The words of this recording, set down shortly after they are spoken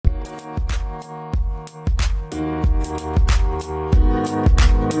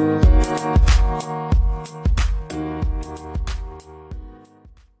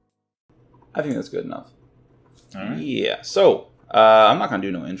I think that's good enough. All right. Yeah. So, I'm not going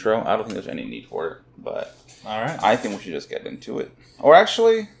to do no intro. I don't think there's any need for it. But all right. I think we should just get into it. Or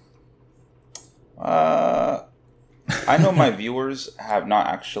actually, I know my viewers have not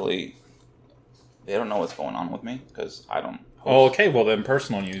actually... They don't know what's going on with me because I don't... Oh, okay. Well, then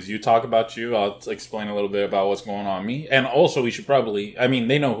personal news. You talk about you. I'll explain a little bit about what's going on with me. And also, we should probably... I mean,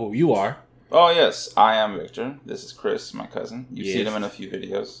 they know who you are. Oh, yes. I am Victor. This is Chris, my cousin. You've seen him in a few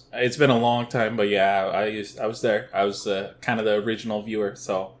videos. It's been a long time, but yeah, I was there. I was kind of the original viewer,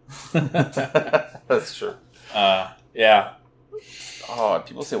 so... That's true. Yeah. Oh,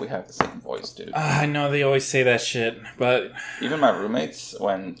 people say we have the same voice, dude. I know they always say that shit, but... Even my roommates,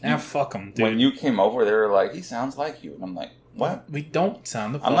 when... fuck them, dude. When you came over, they were like, he sounds like you. And I'm like, what? We don't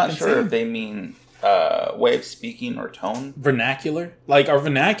sound the fucking I'm not sure same. if they mean way of speaking or tone. Vernacular? Like, our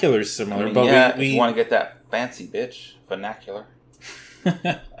vernacular is similar, but yeah, we... if you want to get that fancy bitch, vernacular.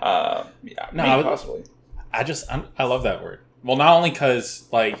 Yeah, no, possibly. I love that word. Well, not only because,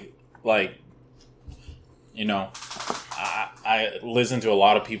 like, you know... I listen to a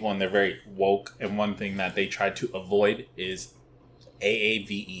lot of people and they're very woke, and one thing that they try to avoid is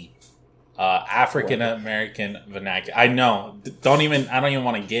AAVE, African American Vernacular. I know. I don't even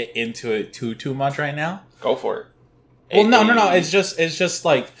want to get into it too much right now. Go for it. Well, no. It's just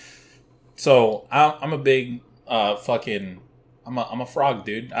like, so I'm a big fucking. I'm a frog,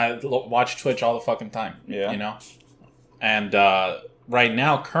 dude. I watch Twitch all the fucking time. Yeah. You know, and right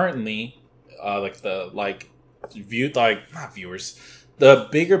now, currently, not viewers, the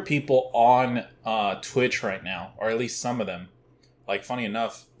bigger people on Twitch right now, or at least some of them, like, funny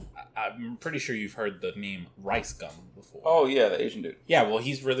enough, I'm pretty sure you've heard the name Rice Gum before. Oh yeah, the Asian dude. Yeah, well,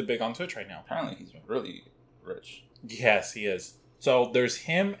 he's really big on Twitch right now. Apparently he's really rich. Yes, he is. So there's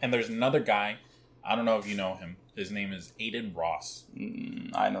him, and there's another guy. I don't know if you know him. His name is Aiden Ross.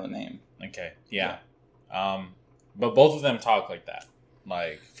 I know the name. Okay, yeah. But both of them talk like that.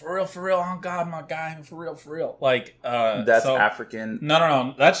 Like, for real, oh God, my guy, for real. Like, that's African.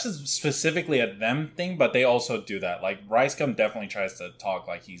 No. That's just specifically a them thing, but they also do that. Like, Rice Gum definitely tries to talk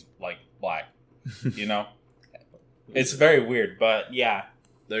like he's, like, black. You know? It's very weird, but yeah,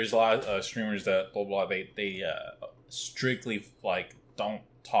 there's a lot of streamers that, they strictly, like, don't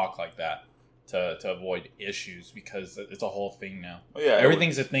talk like that to avoid issues, because it's a whole thing now. Oh, yeah,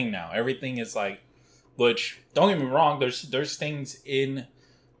 everything's a thing now. Everything is, like, which, don't get me wrong, there's things in,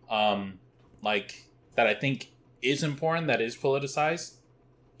 like, that I think is important, that is politicized.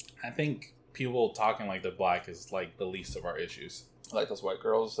 I think people talking like they're black is, like, the least of our issues. Like those white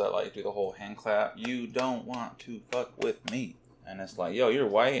girls that, like, do the whole hand clap. You don't want to fuck with me. And it's like, yo, you're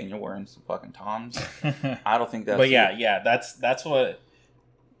white and you're wearing some fucking Toms. I don't think that's... But yeah, that's what...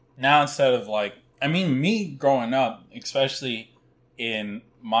 Now, instead of, like... I mean, me growing up, especially in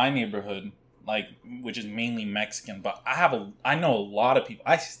my neighborhood... like, which is mainly Mexican, but I know a lot of people.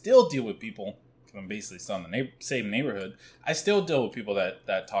 I still deal with people, because I'm basically still in the same neighborhood. I still deal with people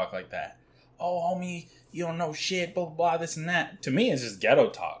that talk like that. Oh, homie, you don't know shit, blah, blah, blah, this and that. To me, it's just ghetto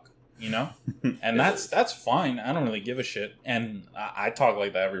talk, you know? And that's fine. I don't really give a shit. And I talk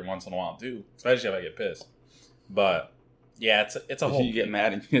like that every once in a while, too, especially if I get pissed. But... yeah, it's a whole... You get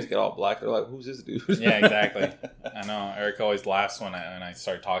mad and you just get all black. They're like, who's this dude? Yeah, exactly. I know. Eric always laughs when I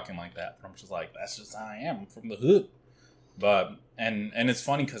start talking like that. I'm just like, that's just how I am. I'm from the hood. But, and it's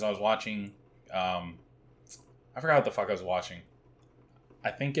funny because I was watching, I forgot what the fuck I was watching.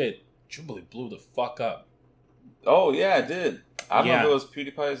 I think it Jubilee blew the fuck up. Oh, yeah, it did. I don't know if it was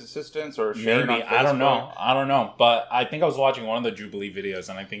PewDiePie's assistants or sharing on Facebook. I don't know. But I think I was watching one of the Jubilee videos,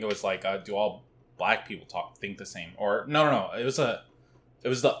 and I think it was like, do all black people think the same? Or no, it was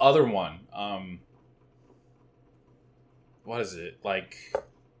the other one. What is it, like,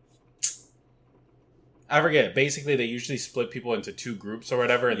 I forget. Basically, they usually split people into two groups or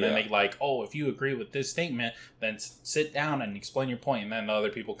whatever, and then they like, oh, if you agree with this statement, then sit down and explain your point, and then the other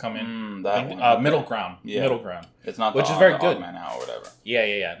people come in. Middle ground. Yeah. Middle ground. It's not which is very good. Man out or whatever.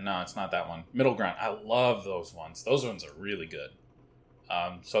 Yeah. No, it's not that one. Middle ground. I love those ones. Those ones are really good.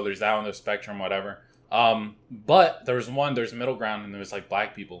 So there's that on the spectrum, whatever. But there's middle ground, and there's like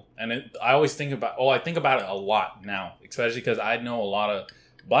black people. And I always think about it a lot now, especially because I know a lot of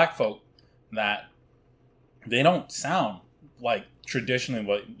black folk that they don't sound like traditionally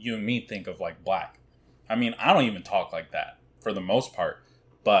what you and me think of like black. I mean, I don't even talk like that for the most part,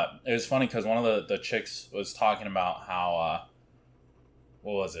 but it was funny because one of the chicks was talking about how,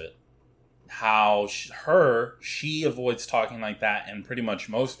 what was it? How she avoids talking like that in pretty much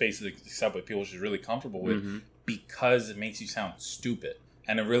most spaces except with people she's really comfortable with, because it makes you sound stupid.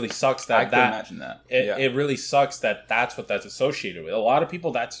 And it really sucks that... I can imagine that. It really sucks that that's what that's associated with. A lot of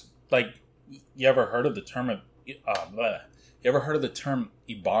people, that's like, You ever heard of the term You ever heard of the term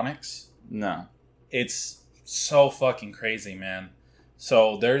Ebonics? No. It's so fucking crazy, man.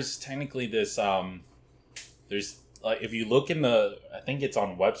 So there's technically this there's like, if you look in I think it's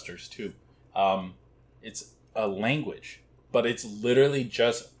on Webster's too. It's a language, but it's literally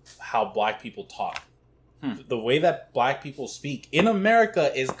just how black people talk. The way that black people speak in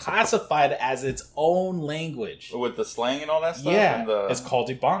America is classified as its own language. With the slang and all that stuff? Yeah, and it's called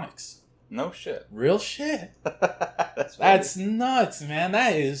Ebonics. No shit. Real shit. That's nuts, man.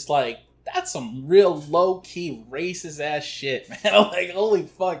 That's some real low-key racist ass shit, man. Like, holy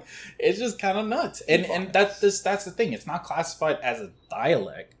fuck. It's just kind of nuts. And that's the thing. It's not classified as a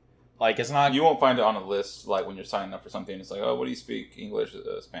dialect. Like, it's not... You won't find it on a list, like, when you're signing up for something. It's like, oh, what do you speak? English,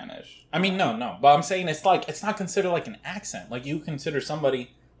 Spanish? I mean, no. But I'm saying it's not considered like an accent. Like, you consider somebody,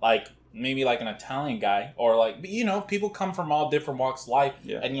 like, maybe like an Italian guy. Or, like, you know, people come from all different walks of life.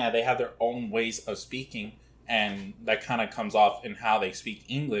 Yeah. And, yeah, they have their own ways of speaking. And that kind of comes off in how they speak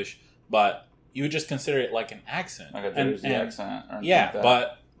English. But you would just consider it like an accent. Like a Jersey accent. Or yeah, like that.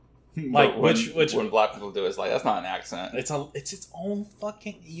 but... Like which when black people do, it's like that's not an accent. It's its own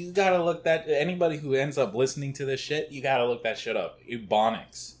fucking. You gotta look that. Anybody who ends up listening to this shit, you gotta look that shit up.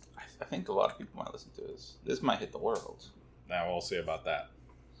 Ebonics. I think a lot of people might listen to this. This might hit the world. Now we'll see about that.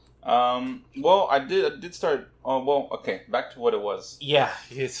 Well, I did start. Oh, well, okay. Back to what it was. Yeah,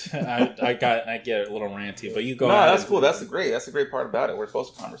 it's. I get a little ranty, but you go. No, ahead. that's cool. That's the great part about it. We're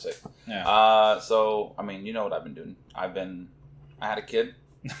supposed to conversate. Yeah. So I mean, you know what I've been doing. I had a kid.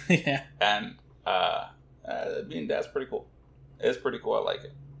 Yeah. And being dad's pretty cool. It's pretty cool. I like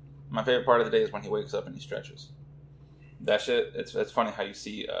it. My favorite part of the day is when he wakes up and he stretches. That shit. It's funny how you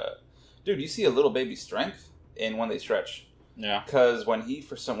see, dude. You see a little baby's strength in when they stretch. Yeah. Because when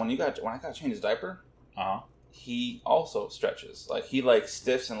I got to change his diaper, he also stretches. Like he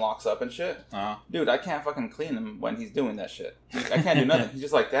stiffs and locks up and shit. Dude, I can't fucking clean him when he's doing that shit. I can't do nothing. He's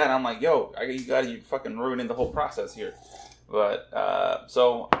just like that. And I'm like, yo, you fucking ruining the whole process here. But,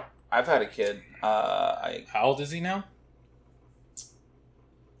 so, I've had a kid. How old is he now?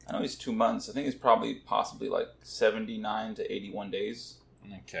 I know he's 2 months. I think he's possibly like 79 to 81 days.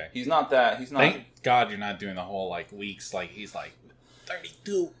 Okay. He's not. Thank God you're not doing the whole, like, weeks. Like, he's like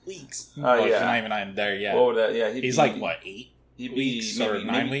 32 weeks. Yeah. You're not even there yet. Well, yeah. He's like, what, 8 he'd weeks be or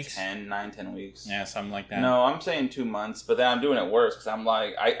 9 weeks? 10 weeks. Yeah, something like that. No, I'm saying 2 months, but then I'm doing it worse because I'm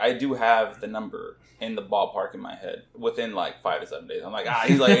like, I do have the number in the ballpark in my head within like 5 to 7 days. I'm like,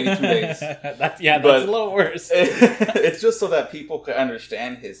 he's like 82 days. That's a little worse. It's just so that people can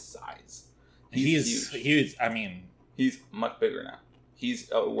understand his size. He's huge. I mean, he's much bigger now.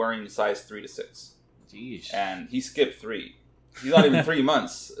 He's wearing size 3 to 6. Jeez. And he skipped 3. He's not even 3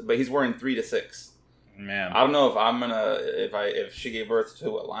 months, but he's wearing 3 to 6. Man, I don't know if I'm gonna if she gave birth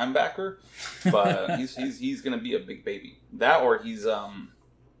to a linebacker, but he's gonna be a big baby. That or he's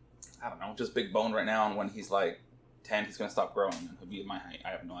I don't know, just big bone right now, and when he's like 10, he's gonna stop growing and he'll be at my height. I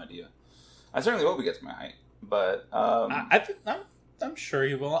have no idea. I certainly hope he gets my height, but I'm sure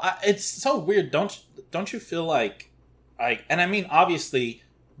he will. It's so weird, don't you feel like, and I mean obviously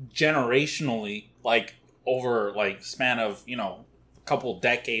generationally, like over like span of a couple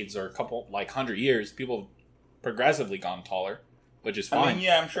decades or a couple like 100 years, people have progressively gone taller, which is fine. I mean,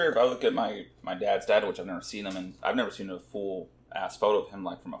 yeah, I'm sure if I look at my dad's dad, which I've never seen him, and I've never seen a full ass photo of him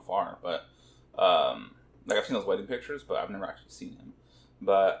like from afar, but like I've seen those wedding pictures, but I've never actually seen him.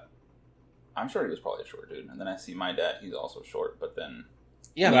 But I'm sure he was probably a short dude. And then I see my dad; he's also short. But then,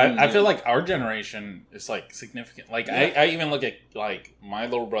 yeah, but I feel like our generation is like significant. Like yeah. I even look at like my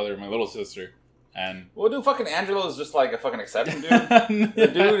little brother, my little sister, and well, dude, fucking Angelo is just like a fucking exception, dude.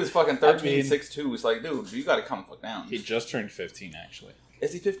 The dude is fucking 13, 6'2". It's like, dude, you got to come fuck down. He just turned 15, actually.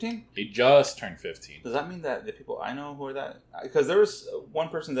 Is he 15? He just turned 15. Does that mean that the people I know who are that? Because there was one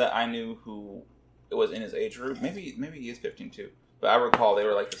person that I knew who was in his age group. Maybe he is 15 too. But I recall they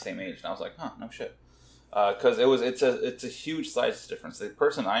were like the same age, and I was like, huh, no shit. Because it's a huge size difference. The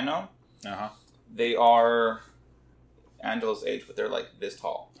person I know, they are Angelo's age, but they're like this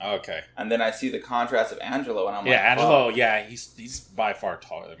tall. Okay. And then I see the contrast of Angelo, and I'm like, Angelo, yeah, he's by far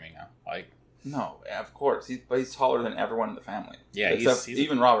taller than me now. Like. No, of course. But he's taller than everyone in the family. Yeah, except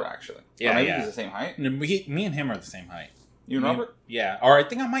even Robert, actually. Yeah, or maybe he's the same height. No, me and him are the same height. You and Robert? Yeah. Or I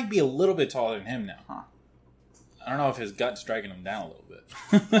think I might be a little bit taller than him now. Huh. I don't know if his gut's dragging him down a little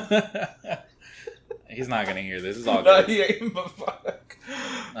bit. He's not going to hear this. It's all good. No, he ain't, but fuck.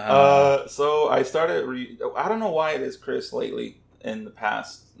 So I started... I don't know why it is, Chris, lately, in the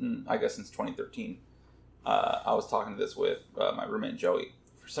past, I guess since 2013, I was talking to this with my roommate, Joey.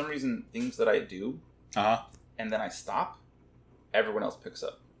 For some reason, things that I do, and then I stop, everyone else picks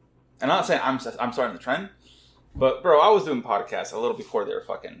up. And I'm not saying I'm starting the trend, but bro, I was doing podcasts a little before they were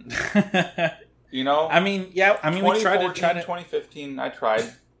fucking. You know. I mean, yeah. I mean, we tried to 2015. I tried.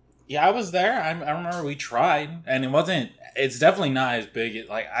 Yeah, I was there. I remember we tried, and it wasn't. It's definitely not as big.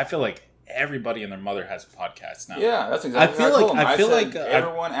 Like I feel like everybody and their mother has a podcast now. Yeah, that's exactly. I feel like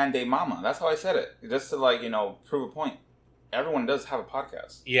everyone and their mama. That's how I said it, just to like prove a point. Everyone does have a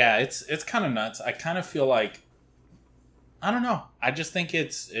podcast. Yeah, it's kind of nuts. I kind of feel like I don't know. I just think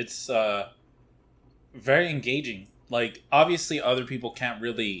it's very engaging. Like obviously, other people can't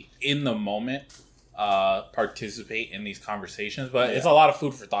really in the moment participate in these conversations, but it's a lot of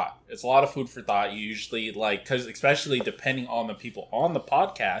food for thought. It's a lot of food for thought. You usually because especially depending on the people on the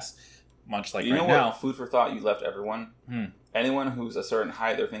podcast, much like now, food for thought you left everyone. Anyone who's a certain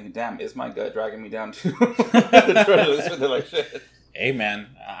height, they're thinking, "Damn, is my gut dragging me down to the treasure?" They're like, "Shit." Hey, man,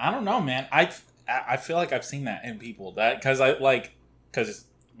 I don't know, man. I feel like I've seen that in people because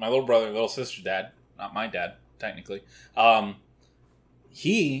my little brother, little sister's dad, not my dad technically. All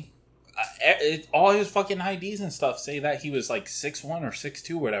his fucking IDs and stuff say that he was like 6'1" or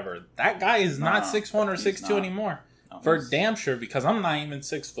 6'2", whatever. That guy is not 6'1" or 6'2" anymore. No, for damn sure, because I'm not even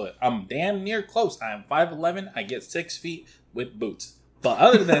 6 foot. I'm damn near close. I am 5'11". I get 6 feet with boots. But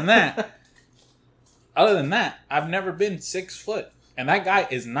other than that, I've never been 6 foot. And that guy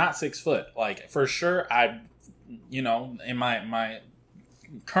is not 6 foot. Like for sure, in my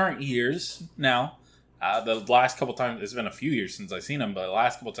current years now. The last couple times, it's been a few years since I've seen him, but the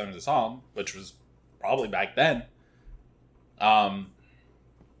last couple times I saw him, which was probably back then, I'm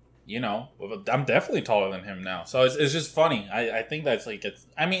definitely taller than him now. So it's just funny. I think that's like,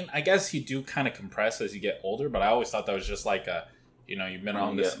 I guess you do kind of compress as you get older, but I always thought that was just like you've been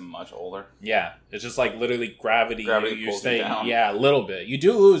on this. Get much older. Yeah. It's just like literally gravity. You stay, down. Yeah, a little bit. You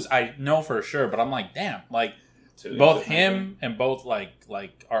do lose, I know for sure, but I'm like, damn, like both him and both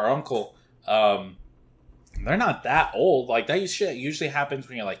like our uncle, they're not that old. Like that shit usually happens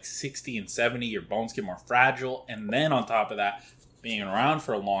when you're like 60 and 70. Your bones get more fragile, and then on top of that, being around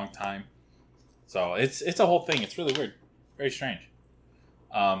for a long time. So it's a whole thing. It's really weird, very strange.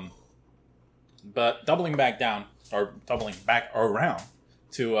 But doubling back around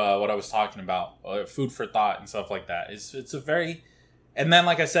to what I was talking about, food for thought and stuff like that. It's a very, and then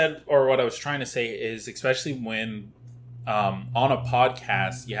like I said, or what I was trying to say is, especially when on a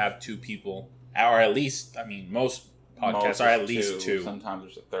podcast you have two people. Or at least, most podcasts are at least two. Sometimes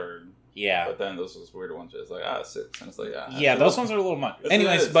there's a third. Yeah. But then those weird ones, it's like, 6. And it's like, yeah, those ones are a little much.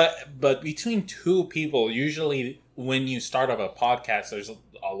 Anyways, but between two people, usually when you start up a podcast, there's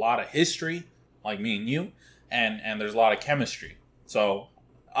a lot of history, like me and you, and there's a lot of chemistry. So,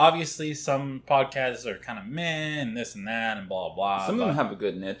 obviously, some podcasts are kind of meh, and this and that, and blah, blah. Some of them have a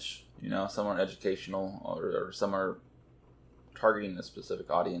good niche. Some are educational, or some are targeting a specific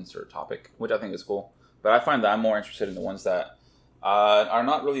audience or topic, which I think is cool. But I find that I'm more interested in the ones that are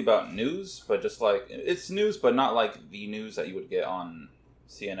not really about news, but just like it's news, but not like the news that you would get on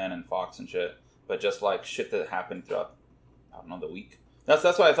CNN and Fox and shit, but just like shit that happened throughout, the week. That's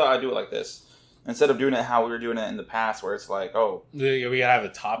why I thought I'd do it like this instead of doing it how we were doing it in the past, where it's like, we have a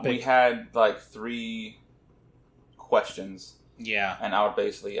topic. We had like 3 questions, and I would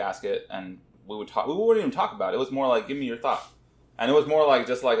basically ask it, and we would talk. We wouldn't even talk about it. It was more like, give me your thought. And it was more like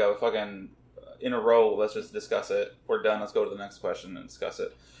just like a fucking in a row. Let's just discuss it. We're done. Let's go to the next question and discuss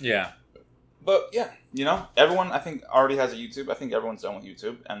it. Yeah. But yeah, everyone I think already has a YouTube. I think everyone's done with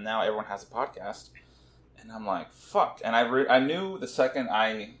YouTube, and now everyone has a podcast. And I'm like, fuck. And I knew the second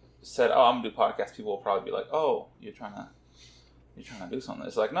I said, I'm gonna do podcasts, people will probably be like, oh, you're trying to do something.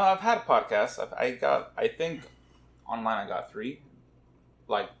 It's like, no, I've had a podcast. I think online I got 3,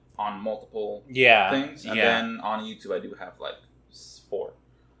 like on multiple things, and then on YouTube I do have like 4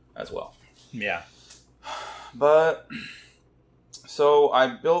 as well. Yeah. But so I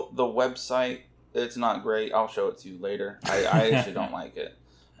built the website. It's not great. I'll show it to you later. I actually don't like it.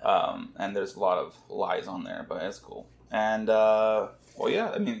 And there's a lot of lies on there, but it's cool. And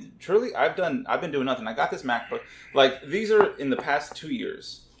truly I've been doing nothing. I got this MacBook. Like these are in the past 2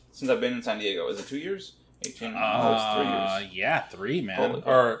 years since I've been in San Diego. Is it 2 years? 18? No, it's 3 years. Yeah, 3, man. Holy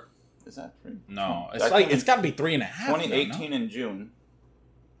or is that 3? No, it's got to be 3.5. 2018 in June.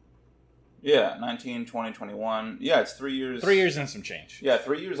 Yeah, 19, 20, 21. Yeah, it's 3 years. 3 years and some change. Yeah,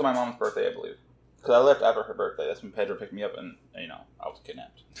 3 years on my mom's birthday, I believe. Because I left after her birthday. That's when Pedro picked me up, and I was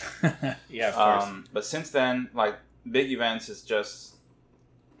kidnapped. Yeah, of course. But since then, like big events is just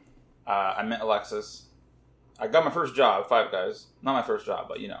I met Alexis. I got my first job, Five Guys. Not my first job,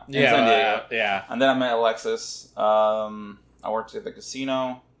 but in San Diego. Yeah. And then I met Alexis. I worked at the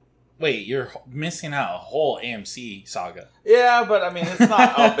casino. Wait, you're missing out a whole AMC saga. Yeah, but I mean, it's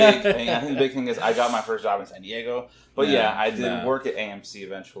not a big thing. I think the big thing is I got my first job in San Diego. But yeah, I did work at AMC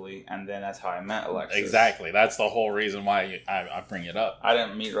eventually, and then that's how I met Alexis. Exactly. That's the whole reason why I bring it up. I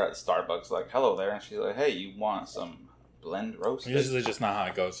didn't meet her at Starbucks like, hello there, and she's like, hey, you want some blend roast? This is just not how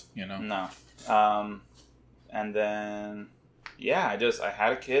it goes, you know? No. And then... Yeah, I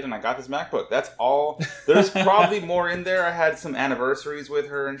had a kid and I got this MacBook. That's all. There's probably more in there. I had some anniversaries with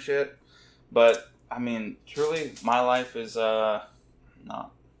her and shit. But, I mean, truly, my life is, not.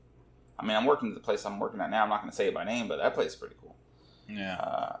 I mean, I'm working at the place I'm working at now. I'm not going to say it by name, but that place is pretty cool.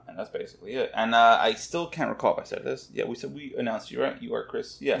 Yeah. And that's basically it. And I still can't recall if I said this. Yeah, we announced you, right? You are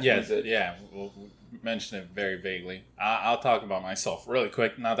Chris. Yeah. Yeah. We'll mention it very vaguely. I'll talk about myself really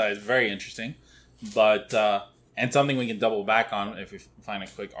quick. Not that it's very interesting, but... and something we can double back on if we find a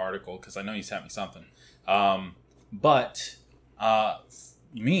quick article, because I know you sent me something. But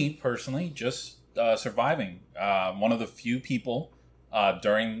me, personally, just surviving. One of the few people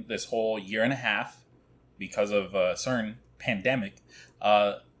during this whole year and a half, because of a certain pandemic,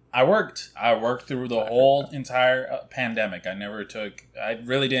 I worked through the whole entire pandemic. I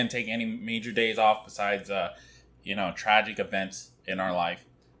really didn't take any major days off besides, tragic events in our life.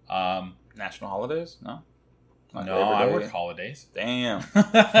 National holidays? No? No, I work holidays. Damn.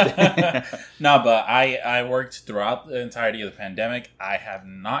 No, but I worked throughout the entirety of the pandemic. I have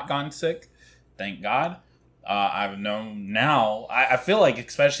not gotten sick, thank God. I've known now, I feel like,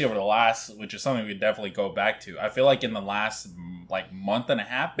 especially over the last, which is something we could definitely go back to, I feel like in the last month and a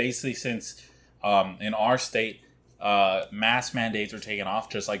half, basically since in our state, mask mandates were taken off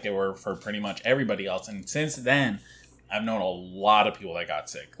just like they were for pretty much everybody else. And since then, I've known a lot of people that got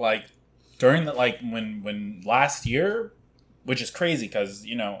sick. During the, when last year, which is crazy because,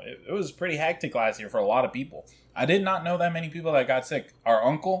 it was pretty hectic last year for a lot of people. I did not know that many people that got sick. Our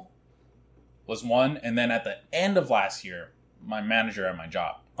uncle was one. And then at the end of last year, my manager at my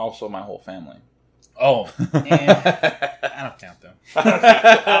job. Also my whole family. Oh. I don't count them.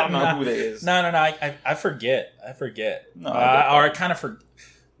 I don't know who they is. No. I forget. No, or I kind of forget.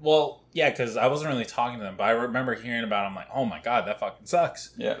 Well, yeah, because I wasn't really talking to them, but I remember hearing about it. I'm like, oh my God, that fucking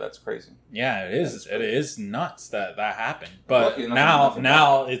sucks. Yeah, that's crazy. Yeah, it is. It is nuts that happened. But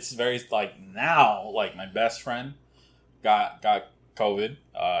now it's very, my best friend got COVID,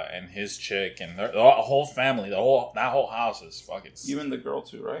 and his chick, and the whole family, that whole house is fucking... Even the girl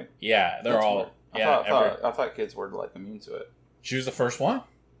too, right? Yeah, they're all... Weird. I thought kids were, immune to it. She was the first one.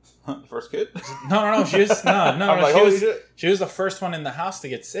 The first kid? No. She was she was the first one in the house to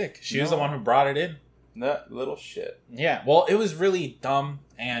get sick. She was the one who brought it in. That little shit. Yeah. Well, it was really dumb.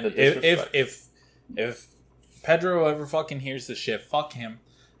 And if Pedro ever fucking hears this shit, fuck him.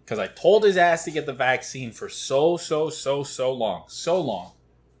 Because I told his ass to get the vaccine for so long.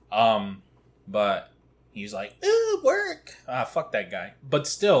 But he's like, ooh, work. Fuck that guy. But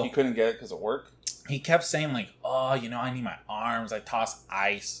still, he couldn't get it because of work. He kept saying I need my arms. I toss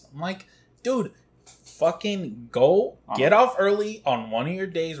ice. I'm like, dude, fucking go get off early on one of your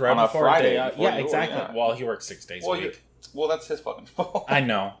days right before a day out. Yeah, exactly. Yeah. Well, he works 6 days a week. Well, that's his fucking fault. I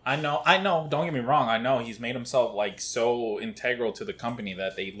know. Don't get me wrong. I know he's made himself so integral to the company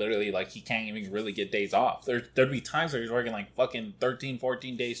that they literally he can't even really get days off. There'd be times where he's working fucking 13,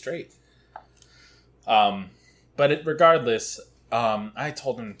 14 days straight. But regardless. I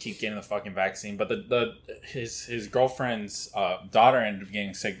told him to keep getting the fucking vaccine, but his girlfriend's daughter ended up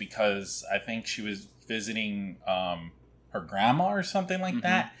getting sick because I think she was visiting her grandma or something like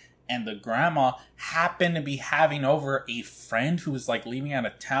that, and the grandma happened to be having over a friend who was leaving out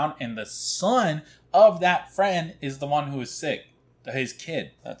of town, and the son of that friend is the one who was sick, his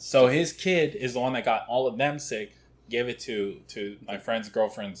kid. His kid is the one that got all of them sick, gave it to my friend's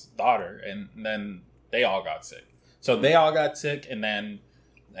girlfriend's daughter, and then they all got sick. So they all got sick, and then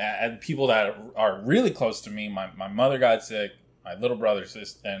people that are really close to me, my mother got sick, my little brother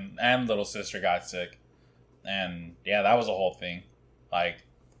and little sister got sick, and yeah, that was a whole thing.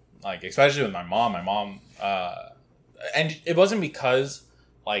 Especially with my mom. And it wasn't because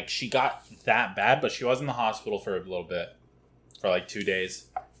she got that bad, but she was in the hospital for a little bit, for 2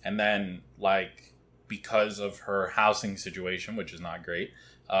 days, and then because of her housing situation, which is not great,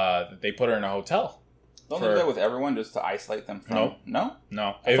 they put her in a hotel. Don't they do that with everyone just to isolate them from... No?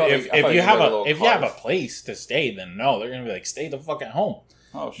 If you have a place to stay, then no. They're going to be stay the fuck at home.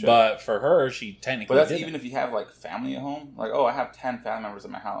 Oh, shit. But for her, she technically But that's even if you have, family at home? I have 10 family members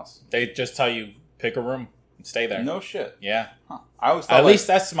in my house. They just tell you, pick a room. stay there. No shit. Yeah. Huh. I always thought, at least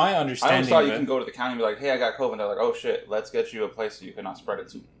that's my understanding. I always thought you can go to the county and be like, hey, I got COVID. They're like, oh shit, let's get you a place so you cannot spread it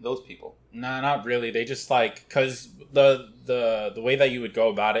to those people. Nah, not really. They just like, because the way that you would go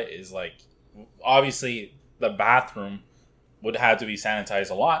about it is like, obviously the bathroom would have to be sanitized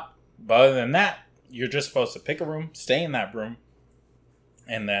a lot. But other than that, you're just supposed to pick a room, stay in that room.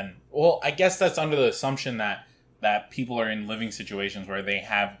 And then, well, I guess that's under the assumption that people are in living situations where they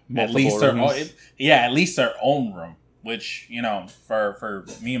have Multiple at least their rooms. own, at least their own room. Which, you know, for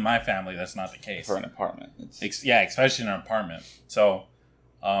me and my family, that's not the case. For an apartment, especially in an apartment. So,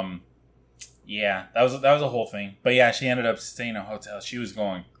 yeah, that was a whole thing. But yeah, she ended up staying in a hotel. She was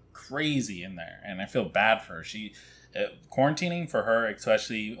going crazy in there, and I feel bad for her. She quarantining for her,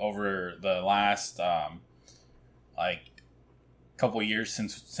 especially over the last like couple of years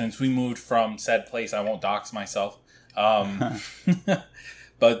since we moved from said place. I won't dox myself.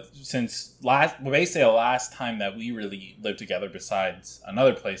 But since basically the last time that we really lived together, besides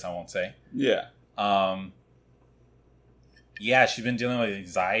another place I won't say. Yeah. Yeah, she's been dealing with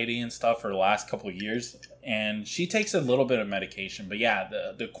anxiety and stuff for the last couple of years, and she takes a little bit of medication. But yeah,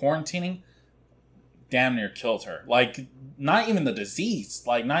 the quarantining damn near killed her. Like, not even the disease,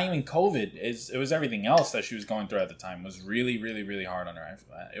 like not even COVID. It was everything else that she was going through at the time. It was really, really, really hard on her.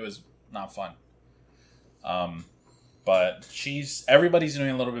 It was not fun. But everybody's doing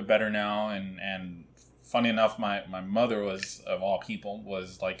a little bit better now, and funny enough, my mother was, of all people,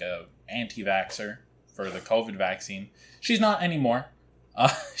 was like a anti-vaxxer for the COVID vaccine. She's not anymore.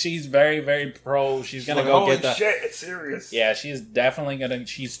 She's very, very pro. She's gonna go get the. Shit, it's serious. Yeah, she's definitely gonna.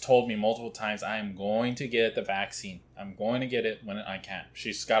 She's told me multiple times, I am going to get the vaccine. I'm going to get it when I can.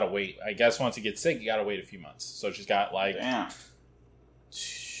 She's got to wait. I guess once you get sick, you got to wait a few months. So she's got like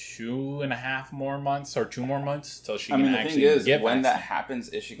 2.5 more months or 2 more months till she can actually get the thing is, when vaccine. that happens,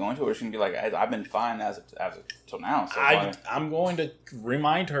 is she going to, or is she going to be like, I've been fine as of till now? So I'm going to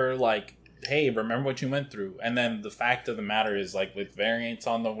remind her, like, hey, remember what you went through. And then the fact of the matter is, like, with variants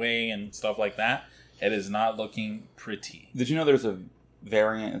on the way and stuff like that, it is not looking pretty. Did you know there's a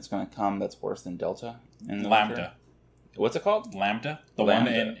variant that's going to come that's worse than Delta? In the Lambda. winter? What's it called? Lambda? The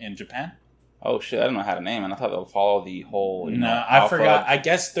Lambda. one in Japan? Oh shit, I didn't know how to name it. I thought they'll follow the whole, I alpha. forgot. I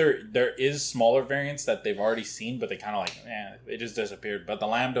guess there is smaller variants that they've already seen, but they kind of like, it just disappeared. But the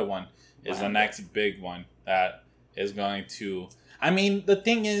Lambda one is the next big one that is going to... I mean, the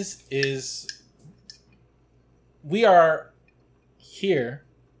thing is we are here,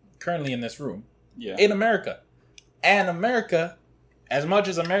 currently in this room, in America. And America, as much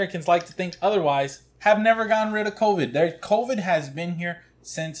as Americans like to think otherwise, have never gotten rid of COVID. COVID has been here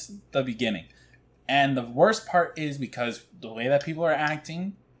since the beginning. And the worst part is because the way that people are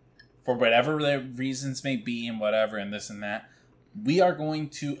acting, for whatever their reasons may be and whatever and this and that, we are going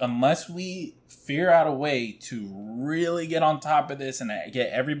to, unless we figure out a way to really get on top of this and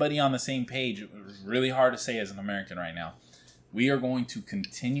get everybody on the same page, it's really hard to say as an American right now, we are going to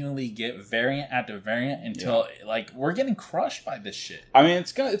continually get variant after variant until like we're getting crushed by this shit. I mean,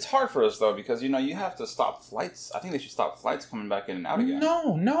 it's hard for us though, because you have to stop flights. I think they should stop flights coming back in and out again.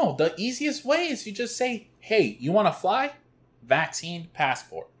 No. The easiest way is you just say, hey, you want to fly? Vaccine,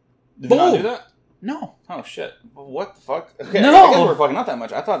 passport. Did you not do that? No. Oh shit! What the fuck? Okay, No. I guess we're fucking not that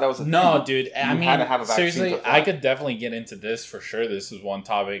much. I thought that was a thing. Dude. I mean, had to have a vaccine seriously, to fly. I could definitely get into this for sure. This is one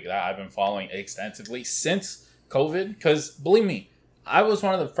topic that I've been following extensively since COVID. Because believe me, I was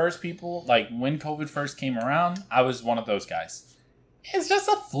one of the first people. Like when COVID first came around, I was one of those guys. It's just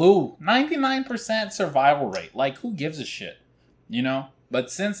a flu. 99% survival rate. Like who gives a shit? But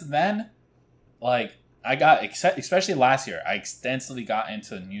since then, like. I got, especially last year, I extensively got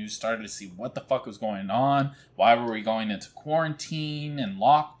into the news, started to see what the fuck was going on, why were we going into quarantine and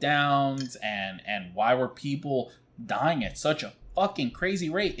lockdowns, and why were people dying at such a fucking crazy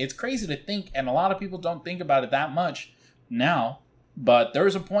rate. It's crazy to think, and a lot of people don't think about it that much now, but there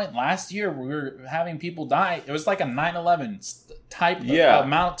was a point last year where we were having people die. It was like a 9/11 type of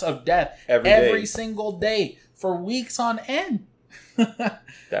amount of death every single day for weeks on end.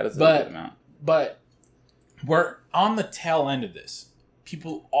 That is a good amount. But we're on the tail end of this.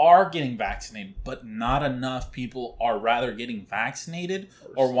 People are getting vaccinated, but not enough people are rather getting vaccinated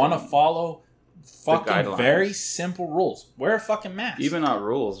or want to follow fucking very simple rules. Wear a fucking mask. Even not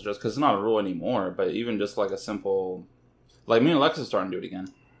rules, just because it's not a rule anymore, but even just like a simple... Like me and Alexa's starting to do it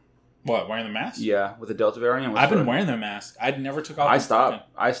again. What, wearing the mask? Yeah, with the Delta variant. I've been wearing the mask. I never took off. I stopped.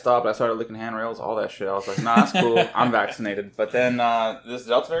 I started licking handrails, all that shit. I was like, nah, that's cool. I'm vaccinated. But then this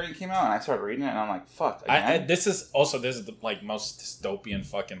Delta variant came out, and I started reading it, and I'm like, fuck. This is the like most dystopian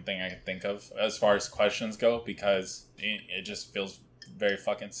fucking thing I can think of as far as questions go, because it just feels very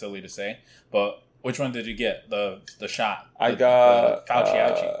fucking silly to say. But Which one did you get? The shot. I got the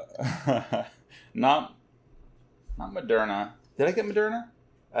Fauci. Not Moderna. Did I get Moderna?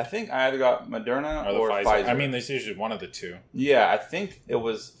 I think I either got Moderna or Pfizer. I mean, there's usually one of the two. Yeah, I think it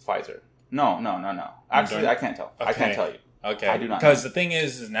was Pfizer. No. Actually, I can't tell. Okay. I can't tell you. Okay. I do not because know. the thing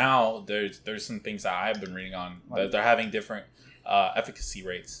is now there's some things that I've been reading on that they're having different efficacy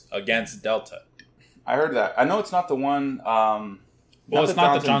rates against Delta. I heard that. I know it's not the one. Well, it's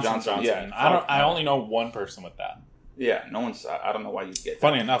not the Johnson. Yeah, I only know one person with that. Yeah, no one's. I don't know why you get.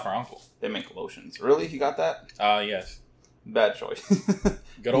 Funny enough, our uncle. They make lotions. Really, he got that? Yes. Bad choice.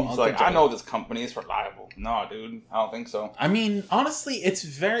 Good old He's Uncle like, Joe. I know this company is reliable. No, dude, I don't think so. I mean, honestly, it's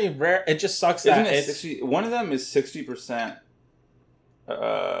very rare. It just sucks Isn't that it 60? One of them is 60%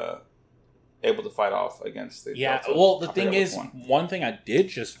 able to fight off against the. Yeah. Delta. Well, the I thing forget is, which one. one thing I did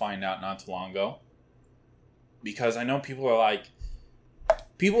just find out not too long ago, because I know people are like,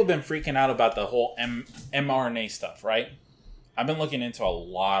 people have been freaking out about the whole mRNA stuff, right? I've been looking into a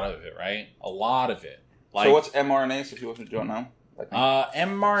lot of it, right? A lot of it. Like, So what's mRNA? So people who don't know.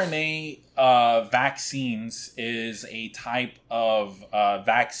 mRNA vaccines is a type of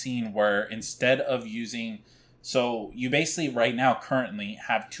vaccine where instead of using, so you basically right now currently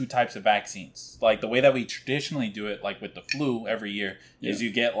have two types of vaccines. Like the way that we traditionally do it, like with the flu every year, is you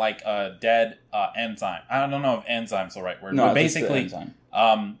get like a dead enzyme. I don't know if enzyme's the right word. No, but basically,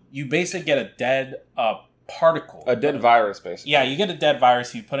 you basically get a dead particle. A dead virus, basically. Yeah, you get a dead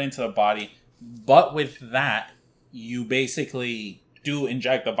virus and you put it into the body. But with that, you basically do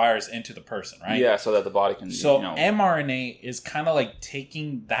inject the virus into the person, right? Yeah, so that the body can. So mRNA is kind of like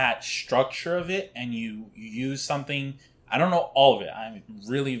taking that structure of it, and you use something. I don't know all of it. I'm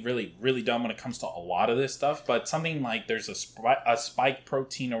really, really, really dumb when it comes to a lot of this stuff. But something like there's a spike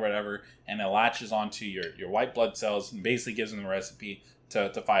protein or whatever, and it latches onto your white blood cells and basically gives them the recipe to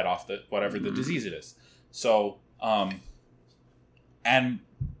fight off whatever the disease it is. So, and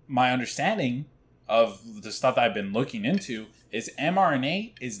my understanding of the stuff that I've been looking into is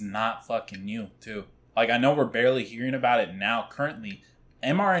mRNA is not fucking new, too. Like, I know we're barely hearing about it now currently.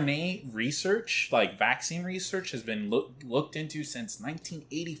 mRNA research, like vaccine research, has been looked into since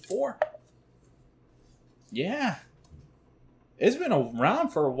 1984. Yeah. It's been around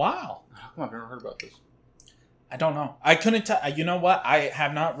for a while. How come I've never heard about this? I don't know. I couldn't tell. You know what? I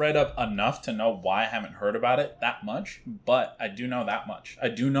have not read up enough to know why I haven't heard about it that much, but I do know that much. I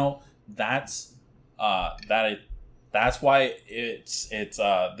do know that's why it's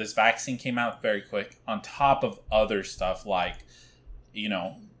this vaccine came out very quick on top of other stuff like, you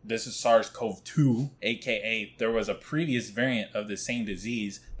know, this is SARS-CoV-2, aka there was a previous variant of the same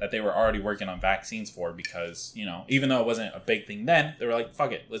disease that they were already working on vaccines for because, you know, even though it wasn't a big thing then, they were like,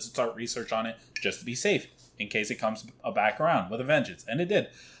 fuck it, let's start research on it just to be safe in case it comes back around with a vengeance. And it did.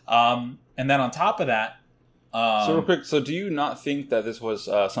 And then on top of that... so real quick, so do you not think that this was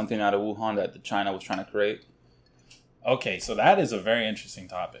something out of Wuhan that China was trying to create? Okay, so that is a very interesting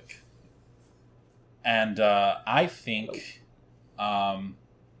topic. And I think...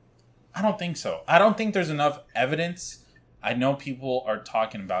 I don't think so. I don't think there's enough evidence. I know people are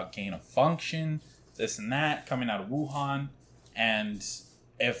talking about gain of function, this and that, coming out of Wuhan. And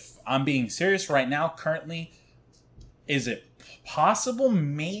if I'm being serious right now, currently, is it possible?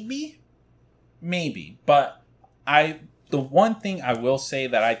 Maybe. But the one thing I will say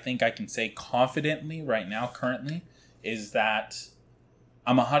that I think I can say confidently right now, currently, is that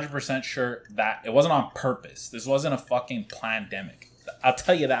I'm 100% sure that it wasn't on purpose. This wasn't a fucking pandemic. I'll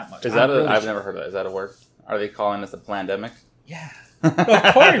tell you that much. I've never heard of that. Is that a word? Are they calling this a pandemic? Yeah. Of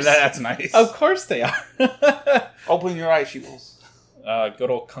course. That's nice. Of course they are. Open your eyes, sheeples. Good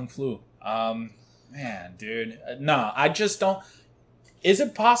old Kung Flu. Man, dude. No, I just don't... Is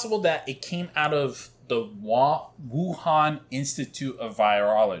it possible that it came out of the Wuhan Institute of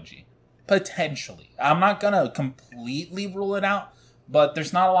Virology? Potentially. I'm not going to completely rule it out, but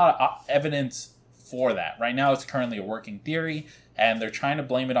there's not a lot of evidence for that. Right now, it's currently a working theory, and they're trying to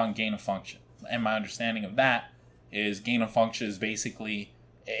blame it on gain of function. And my understanding of that is gain of function is basically,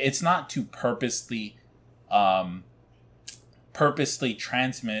 it's not to purposely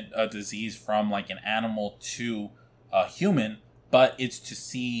transmit a disease from like an animal to a human, but it's to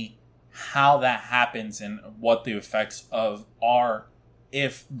see how that happens and what the effects of are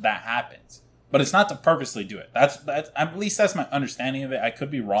if that happens. But it's not to purposely do it. That's at least that's my understanding of it. I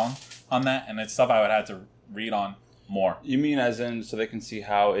could be wrong on that, and it's stuff I would have to read on more. You mean as in so they can see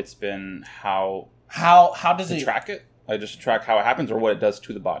how it's been, how does it track it? Like just track how it happens or what it does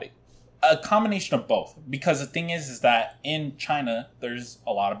to the body? A combination of both. Because the thing is that in China, there's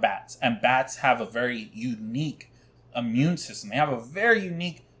a lot of bats. And bats have a very unique immune system. They have a very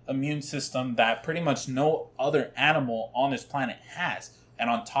unique immune system that pretty much no other animal on this planet has. And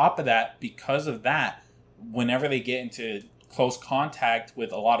on top of that, because of that, whenever they get into close contact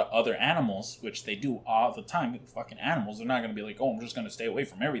with a lot of other animals, which they do all the time, fucking animals, they're not going to be like, oh, I'm just going to stay away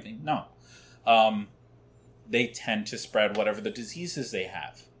from everything. No. They tend to spread whatever the diseases they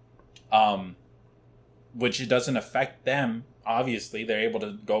have. Which it doesn't affect them. Obviously, they're able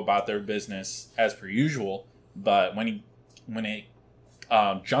to go about their business as per usual. But when it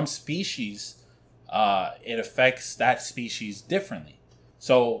jumps species, it affects that species differently.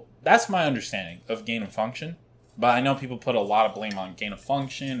 So that's my understanding of gain of function. But I know people put a lot of blame on gain of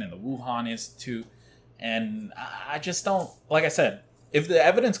function and the Wuhan Institute. And I just don't, like I said, if the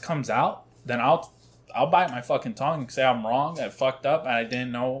evidence comes out, then I'll bite my fucking tongue and say I'm wrong, I fucked up, and I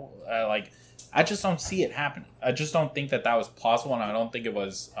didn't know. I just don't see it happening. I just don't think that was plausible, and I don't think it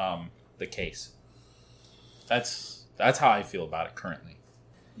was the case. That's how I feel about it currently.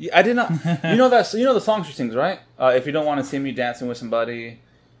 Yeah, I did not. You know the song she sings, right? If you don't want to see me dancing with somebody.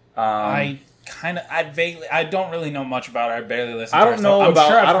 I don't really know much about her. I barely listen. I don't know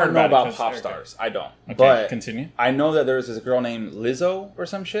about pop stars. I don't. Okay, but continue. I know that there's this girl named Lizzo or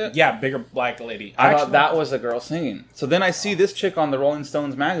some shit. Yeah, bigger black lady. I thought that was a girl singing. So then I see this chick on the Rolling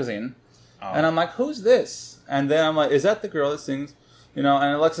Stones magazine, and I'm like, who's this? And then I'm like, is that the girl that sings? And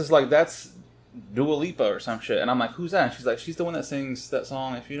Alexa's like, that's Dua Lipa or some shit. And I'm like, who's that? And she's like, she's the one that sings that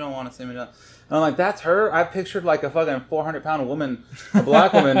song, If You Don't Want to See Me Down. And I'm like, that's her? I pictured like a fucking 400-pound woman, a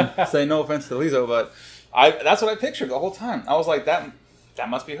black woman, say no offense to Lizzo, but that's what I pictured the whole time. I was like, that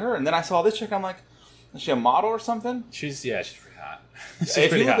must be her. And then I saw this chick, I'm like, is she a model or something? She's pretty hot.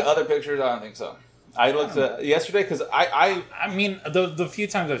 If you look at other pictures, I don't think so. I looked at yesterday because I mean, the few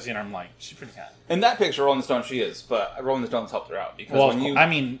times I've seen her, I'm like, she's pretty hot. In that picture, Rolling Stone, she is, but Rolling Stones helped her out because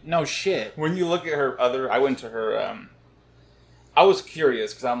no shit. When you look at her I went to her. I was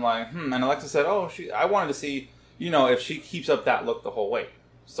curious because I'm like, and Alexa said, I wanted to see, if she keeps up that look the whole way.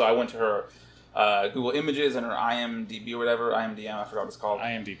 So I went to her Google Images and her IMDb or whatever, IMDM, I forgot what it's called.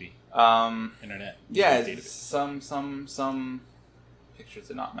 IMDb. Internet. Yeah, some pictures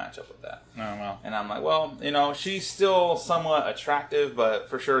did not match up with that. Oh, well. And I'm like, she's still somewhat attractive, but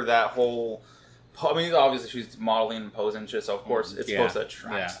for sure that whole, obviously she's modeling and posing shit, so of course it's supposed to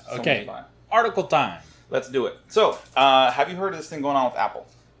attract someone. Okay, article time. Let's do it. So, have you heard of this thing going on with Apple?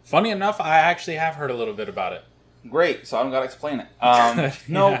 Funny enough, I actually have heard a little bit about it. Great. So I don't got to explain it.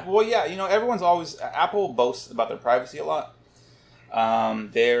 Everyone's always... Apple boasts about their privacy a lot.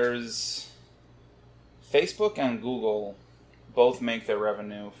 There's... Facebook and Google both make their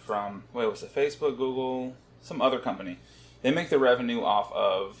revenue from... was it Facebook, Google, some other company? They make their revenue off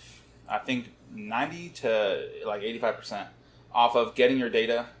of, I think, 90 to 85% off of getting your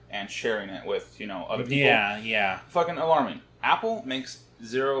data and sharing it with, other people. Yeah. Fucking alarming. Apple makes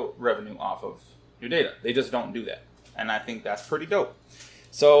zero revenue off of your data. They just don't do that. And I think that's pretty dope.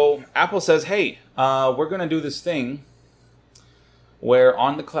 So Apple says, hey, we're going to do this thing where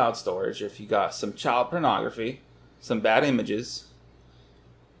on the cloud storage, if you got some child pornography, some bad images,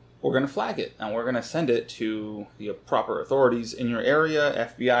 we're going to flag it. And we're going to send it to the proper authorities in your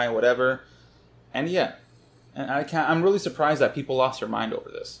area, FBI, whatever. And yeah. And I'm really surprised that people lost their mind over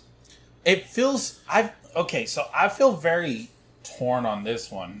this. It feels... so I feel very torn on this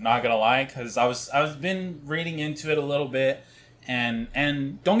one, not gonna lie, because I've been reading into it a little bit, and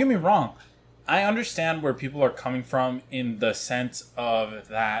don't get me wrong, I understand where people are coming from in the sense of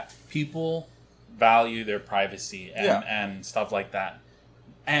that people value their privacy and stuff like that.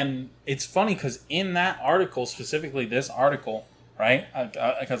 And it's funny because in that article, specifically this article, right,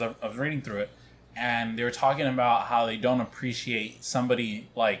 because I was reading through it, and they were talking about how they don't appreciate somebody,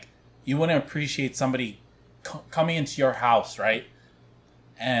 like, you wouldn't appreciate somebody coming into your house, right?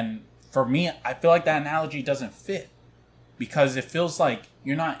 And for me, I feel like that analogy doesn't fit because it feels like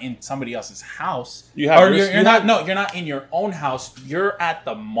you're not in somebody else's house. You're not in your own house. You're at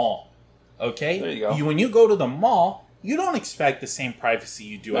the mall, okay? There you go. When you go to the mall, you don't expect the same privacy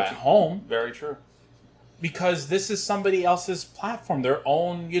you do at home. Very true. Because this is somebody else's platform, their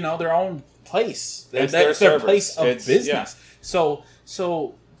own place. It's their place of business. Yeah.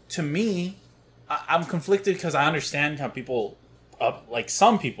 So to me, I'm conflicted because I understand how people,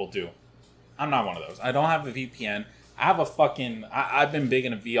 some people do. I'm not one of those. I don't have a VPN. I have I've been big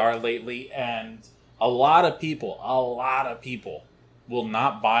in a VR lately, and a lot of people will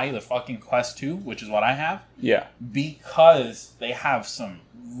not buy the fucking Quest 2, which is what I have. Yeah. Because they have some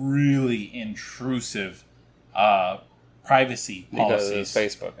really intrusive privacy policies. Because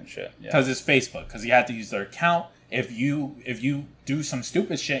it's Facebook and shit. Because it's Facebook. Because you have to use their account. If you do some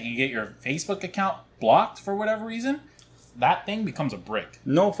stupid shit and you get your Facebook account blocked for whatever reason, that thing becomes a brick.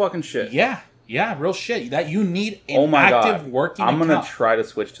 No fucking shit. Yeah, real shit. That you need an Oh my active God. working I'm gonna account. try to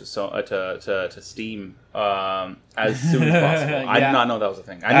switch to Steam as soon as possible. I did not know that was a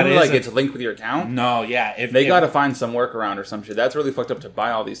thing. I knew like it's linked with your account. No, yeah. If They got to find some workaround or some shit. That's really fucked up to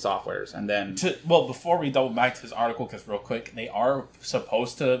buy all these softwares and then. Well, before we double back to this article, because real quick, they are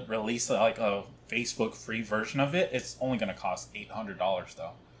supposed to release like a Facebook free version of it. It's only going to cost $800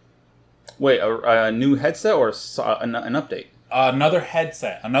 though. Wait, a new headset or an update? Another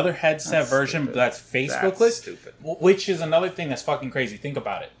headset that's version stupid. that's Facebookless, Stupid. Which is another thing that's fucking crazy. Think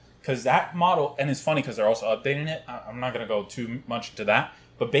about it, because that model, and it's funny because they're also updating it. I'm not going to go too much into that,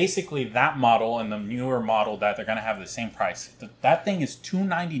 but basically that model and the newer model that they're going to have the same price. That thing is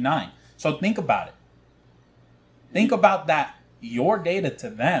 $299. So think about it. Think about that. Your data to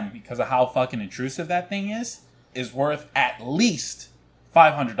them, because of how fucking intrusive that thing is worth at least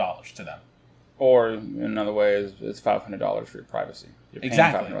 $500 to them. Or another way is it's $500 for your privacy. You're paying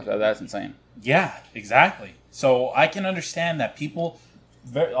Exactly. $500. That's insane. Yeah, exactly. So I can understand that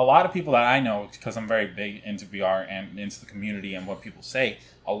a lot of people that I know, because I'm very big into VR and into the community and what people say,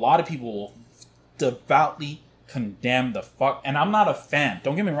 a lot of people will devoutly condemn the fuck. And I'm not a fan.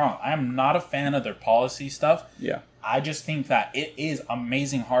 Don't get me wrong. I am not a fan of their policy stuff. Yeah. I just think that it is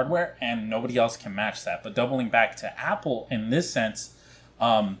amazing hardware and nobody else can match that. But doubling back to Apple in this sense,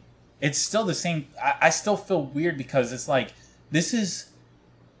 it's still the same. I still feel weird because it's like, this is,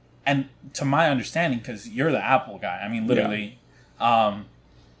 and to my understanding, because you're the Apple guy, I mean, literally,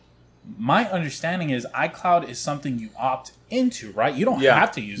 my understanding is iCloud is something you opt into, right? You don't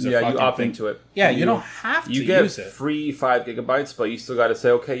have to use it. Yeah, you opt into it. Yeah, you don't have to use it. You get free 5 gigabytes, but you still got to say,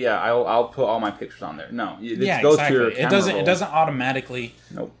 okay, yeah, I'll put all my pictures on there. No, it goes to your camera It doesn't automatically.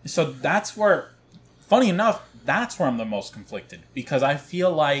 Nope. So that's where, funny enough, that's where I'm the most conflicted, because I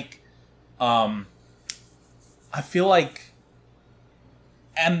feel like, and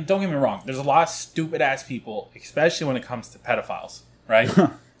don't get me wrong, there's a lot of stupid ass people, especially when it comes to pedophiles, right?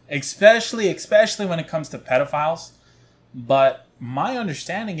 especially when it comes to pedophiles. But my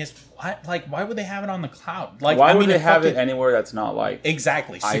understanding is, why would they have it on the cloud? Like, why would they have it anywhere that's not like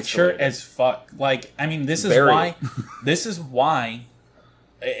exactly isolated? Secure as fuck? Like, I mean, this is why.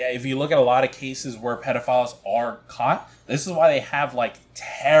 If you look at a lot of cases where pedophiles are caught, this is why they have like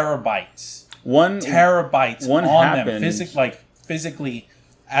terabytes on them, physically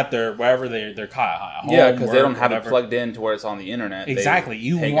at their wherever they're caught. Yeah, because they don't have it plugged in to where it's on the internet. Exactly,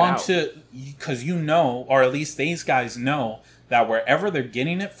 you want to, because or at least these guys know that wherever they're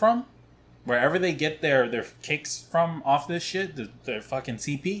getting it from, wherever they get their kicks from off this shit, their fucking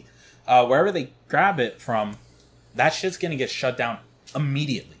CP, wherever they grab it from, that shit's gonna get shut down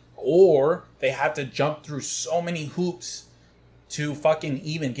immediately, or they have to jump through so many hoops to fucking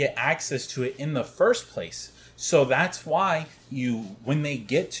even get access to it in the first place. So that's why when they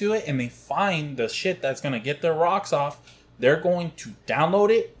get to it and they find the shit that's gonna get their rocks off, they're going to download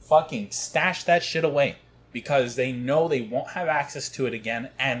it, fucking stash that shit away, because they know they won't have access to it again,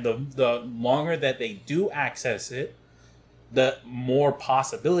 and the longer that they do access it, the more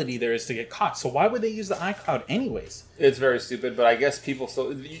possibility there is to get caught. So why would they use the iCloud anyways? It's very stupid, but I guess people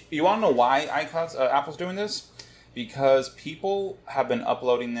still... You want to know why Apple's doing this? Because people have been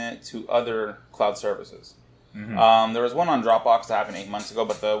uploading it to other cloud services. Mm-hmm. There was one on Dropbox that happened 8 months ago,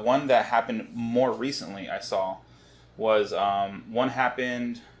 but the one that happened more recently I saw was... one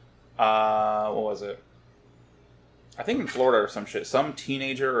happened... what was it? I think in Florida or some shit. Some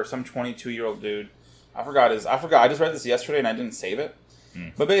teenager or some 22-year-old dude... I forgot. I just read this yesterday and I didn't save it.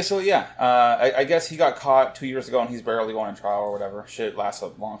 But basically, yeah. I guess he got caught 2 years ago and he's barely going to trial or whatever. Shit lasts a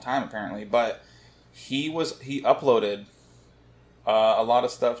long time apparently. But he uploaded a lot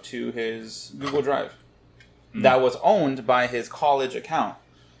of stuff to his Google Drive that was owned by his college account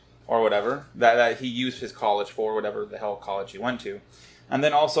or whatever that he used his college for, whatever the hell college he went to. And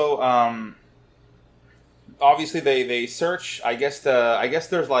then also, obviously they search. I guess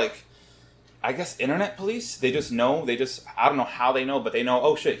there's like. I guess internet police, I don't know how they know, but they know,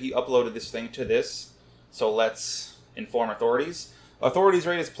 oh shit, he uploaded this thing to this, so let's inform authorities. Authorities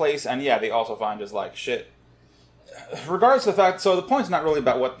raid his place, and yeah, they also find just like shit. Regardless of the fact, so the point's not really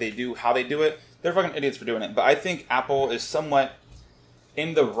about what they do, how they do it, they're fucking idiots for doing it, but I think Apple is somewhat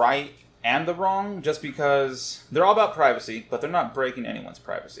in the right and the wrong, just because they're all about privacy, but they're not breaking anyone's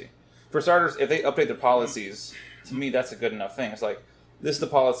privacy. For starters, if they update their policies, to me that's a good enough thing. It's like, this is the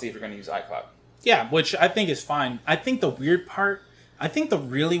policy if you're going to use iCloud. Yeah, which I think is fine. I think the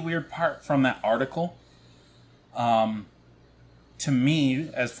really weird part from that article, to me,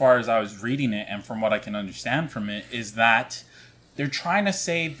 as far as I was reading it and from what I can understand from it, is that they're trying to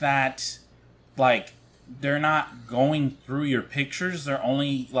say that, like, they're not going through your pictures. They're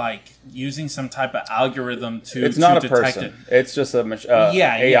only like using some type of algorithm to It's not to a detect person. it. It's just a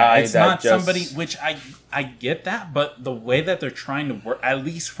AI. It's that not just... somebody. Which I get that, but the way that they're trying to work, at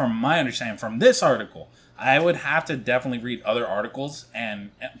least from my understanding, from this article, I would have to definitely read other articles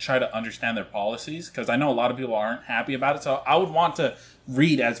and try to understand their policies, because I know a lot of people aren't happy about it. So I would want to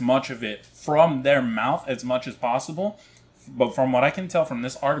read as much of it from their mouth as much as possible. But from what I can tell from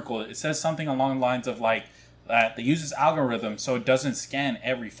this article, it says something along the lines of like that they use this algorithm so it doesn't scan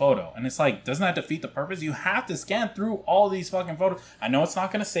every photo. And it's like, doesn't that defeat the purpose? You have to scan through all these fucking photos. I know it's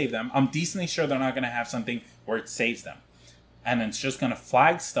not going to save them. I'm decently sure they're not going to have something where it saves them. And it's just going to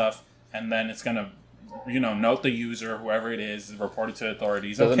flag stuff, and then it's going to, note the user, whoever it is, report it to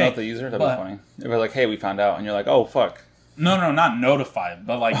authorities. Doesn't note the user? That'd be funny. If we're like, hey, we found out, and you're like, oh, fuck. No, not notified,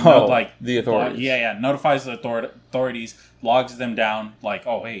 but like, the authorities. Yeah, notifies the authorities, logs them down, like,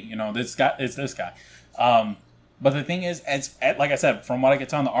 oh, hey, this guy, it's this guy. But the thing is, like I said, from what I could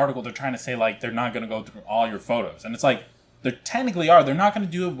tell in the article, they're trying to say, like, they're not going to go through all your photos. And it's like, they technically are. They're not going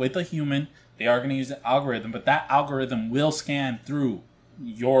to do it with a human. They are going to use an algorithm, but that algorithm will scan through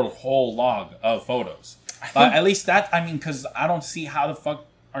your whole log of photos. At least that, because I don't see how the fuck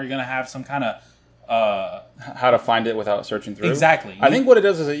are you going to have some kind of... how to find it without searching through. Exactly. I think what it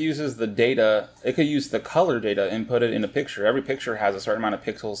does is it uses the data. It could use the color data and put it in a picture. Every picture has a certain amount of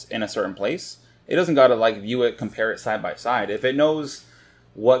pixels in a certain place. It doesn't got to like view it, compare it side by side. If it knows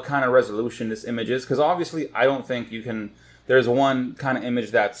what kind of resolution this image is, because obviously I don't think you can. There's one kind of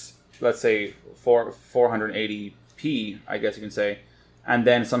image that's, let's say, 480p, I guess you can say, and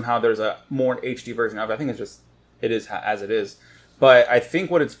then somehow there's a more HD version of it. I think it is as it is. But I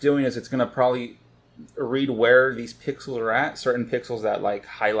think what it's doing is it's going to probably read where these pixels are at, certain pixels that like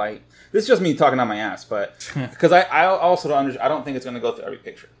highlight. This is just me talking on my ass, but because I also don't understand. I don't think it's going to go through every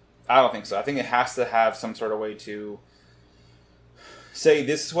picture. I don't think so. I think it has to have some sort of way to say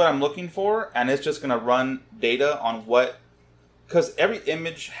this is what I'm looking for, and it's just going to run data on what, because every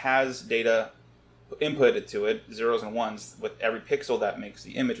image has data inputted to it, zeros and ones, with every pixel that makes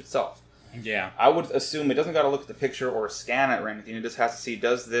the image itself. Yeah. I would assume it doesn't got to look at the picture or scan it or anything. It just has to see,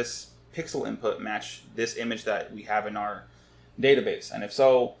 does this pixel input match this image that we have in our database? And if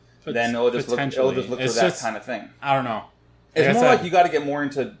so, then it'll just look for that kind of thing. I don't know. It's more like you got to get more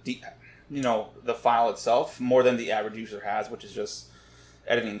into the file itself more than the average user has, which is just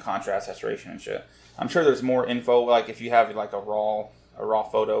editing, contrast, saturation, and shit. I'm sure there's more info, like if you have like a raw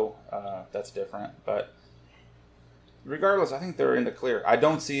photo, that's different. But regardless, I think they're in the clear. I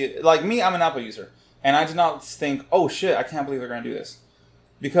don't see it. Like me, I'm an Apple user, and I do not think, oh shit, I can't believe they're going to do this.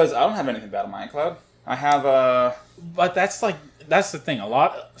 Because I don't have anything bad on my iCloud. I have But that's the thing. A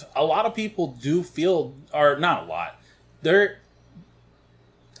lot of people do feel, or not a lot.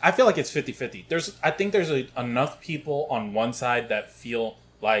 I feel like it's 50-50. I think there's enough people on one side that feel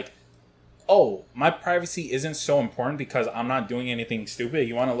like, oh, my privacy isn't so important because I'm not doing anything stupid.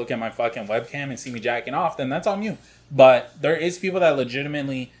 You want to look at my fucking webcam and see me jacking off, then that's on you. But there is people that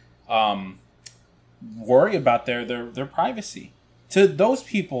legitimately worry about their privacy. To those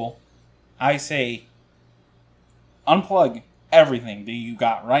people, I say, unplug everything that you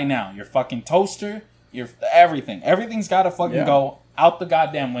got right now. Your fucking toaster, your everything. Everything's got to fucking go out the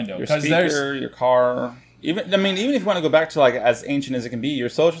goddamn window. Your speaker, your car. Even if you want to go back to like as ancient as it can be, your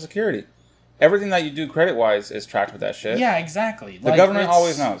Social Security. Everything that you do credit-wise is tracked with that shit. Yeah, exactly. The government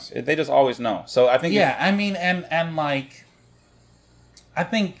always knows. They just always know. So I think... Yeah,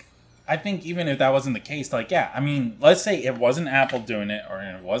 I think even if that wasn't the case, let's say it wasn't Apple doing it, or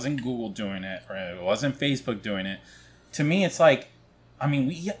it wasn't Google doing it, or it wasn't Facebook doing it. To me, it's like,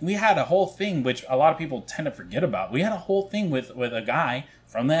 we had a whole thing, which a lot of people tend to forget about. We had a whole thing with a guy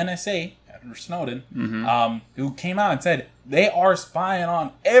from the NSA, Edward Snowden, who came out and said, they are spying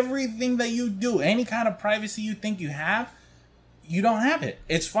on everything that you do. Any kind of privacy you think you have, you don't have it.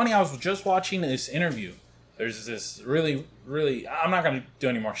 It's funny, I was just watching this interview. There's this really, really... I'm not going to do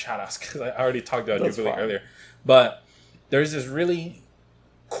any more shout-outs because I already talked about Jubilee earlier. But there's this really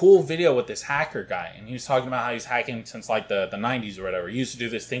cool video with this hacker guy. And he was talking about how he's hacking since like the 90s or whatever. He used to do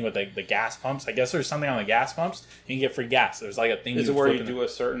this thing with the gas pumps. I guess there's something on the gas pumps. You can get free gas. There's like a thing... Is it where you do a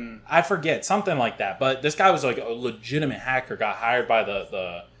certain... I forget. Something like that. But this guy was like a legitimate hacker. Got hired by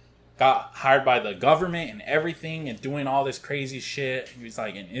the government and everything and doing all this crazy shit. He was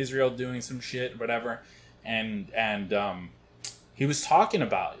like in Israel doing some shit, whatever. And he was talking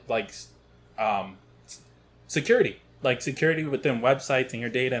about security within websites and your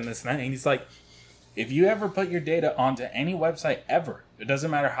data and this and that. And he's like, if you ever put your data onto any website ever, it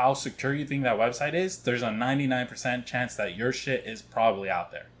doesn't matter how secure you think that website is, there's a 99% chance that your shit is probably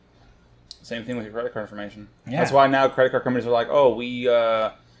out there. Same thing with your credit card information. Yeah. That's why now credit card companies are like, oh, we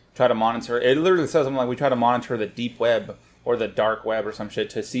try to monitor. It literally says something like, we try to monitor the deep web or the dark web or some shit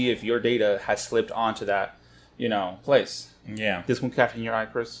to see if your data has slipped onto that, place. Yeah. This one catching your eye,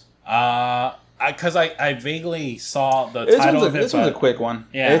 Chris? Because I vaguely saw the title of it. This one's a quick one.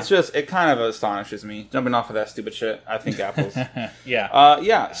 Yeah. It kind of astonishes me. Jumping off of that stupid shit. I think Apple's. Yeah.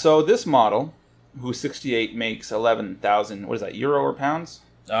 Yeah, so this model, who's 68, makes 11,000, what is that, euro or pounds?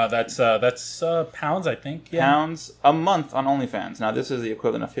 That's pounds, I think. Yeah. Pounds a month on OnlyFans. Now, this is the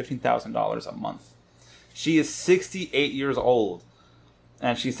equivalent of $15,000 a month. She is 68 years old,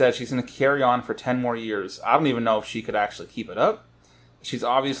 and she said she's going to carry on for 10 more years. I don't even know if she could actually keep it up. She's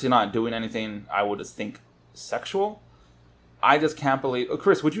obviously not doing anything, I would think, sexual. I just can't believe... Oh,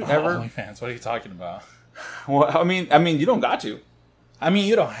 Chris, would you ever... OnlyFans, what are you talking about? Well, I mean, you don't got to. I mean,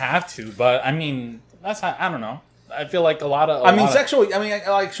 you don't have to, but, I mean, I don't know. I feel like sexually,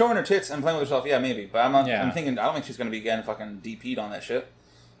 like showing her tits and playing with herself, yeah, maybe. But I'm thinking, I don't think she's going to be getting fucking DP'd on that shit.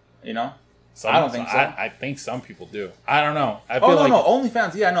 I don't think so. I think some people do. I don't know. I feel no,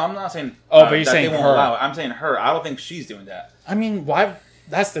 OnlyFans, yeah, no, I'm not saying... Oh, but you're saying her. Allow it. I'm saying her. I don't think she's doing that. I mean, why...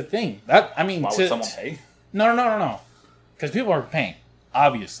 That's the thing. Why would someone pay? No. Because people are paying,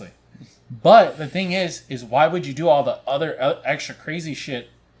 obviously. But the thing is why would you do all the other extra crazy shit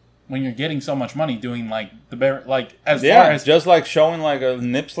when you're getting so much money doing far as just like showing like a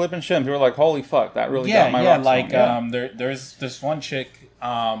nip slip and shit, and people are like, holy fuck, that really got my rocks on. There's this one chick,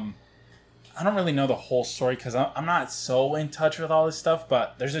 I don't really know the whole story because I'm not so in touch with all this stuff,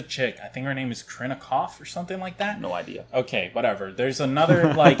 but there's a chick, I think her name is Krenikoff or something like that. No idea. Okay, whatever. There's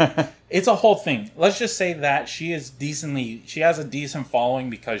another, it's a whole thing. Let's just say that she has a decent following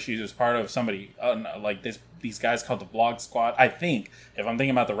because she was part of somebody, these guys called the Vlog Squad. I think, if I'm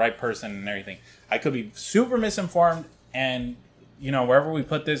thinking about the right person and everything. I could be super misinformed, and, wherever we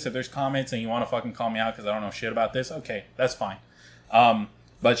put this, if there's comments and you want to fucking call me out because I don't know shit about this, okay, that's fine.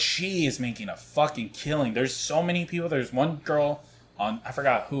 But she is making a fucking killing. There's so many people. There's one girl I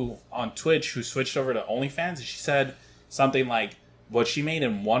forgot who, on Twitch who switched over to OnlyFans, and she said something like what she made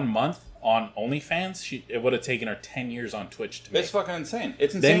in 1 month on OnlyFans, it would have taken her 10 years on Twitch to make. It's fucking insane.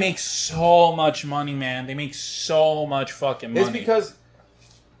 It's insane. They make so much money, man. They make so much fucking money. It's because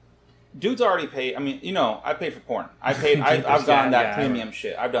dudes already pay. I mean, I pay for porn. I've gotten that premium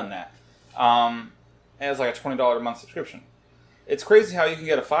shit. I've done that. It was like a $20 a month subscription. It's crazy how you can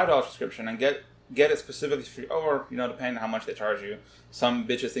get a $5 subscription and get it specifically for, or depending on how much they charge you. Some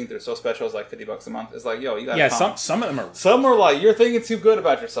bitches think they're so special. It's like $50 a month. It's like, yo, you got. Yeah, some of them are. Some are like, you're thinking too good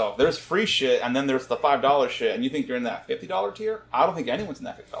about yourself. There's free shit, and then there's the $5 shit, and you think you're in that $50 tier. I don't think anyone's in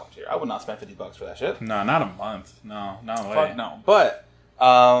that $50 tier. I would not spend $50 for that shit. No, not a month. No way. Fuck no. But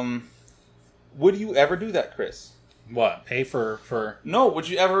would you ever do that, Chris? What? Pay for? No. Would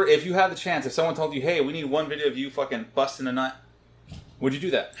you ever, if you had the chance, if someone told you, hey, we need one video of you fucking busting a nut? Would you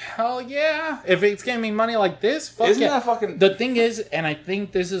do that? Hell yeah. If it's getting me money like this, fuck Isn't yeah. that fucking... The thing is, and I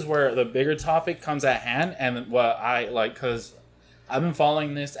think this is where the bigger topic comes at hand, and what I like, because I've been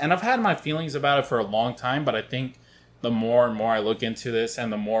following this, and I've had my feelings about it for a long time, but I think the more and more I look into this,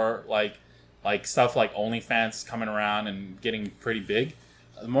 and the more, like stuff like OnlyFans coming around and getting pretty big,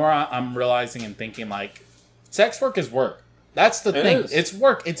 the more I'm realizing and thinking, sex work is work. That's the thing. It's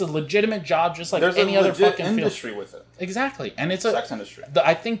work. It's a legitimate job, just like any other fucking industry with it. Exactly, and it's sex industry.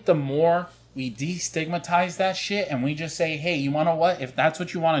 I think the more we destigmatize that shit, and we just say, "Hey, you want to what? If that's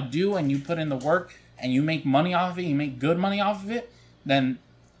what you want to do, and you put in the work, and you make money off of it, you make good money off of it, then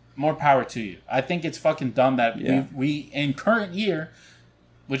more power to you." I think it's fucking dumb that we in current year,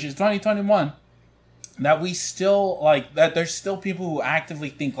 which is 2021, that we still that. There's still people who actively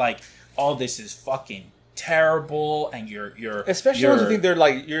think "Oh, this is fucking terrible," and you're especially when you think they're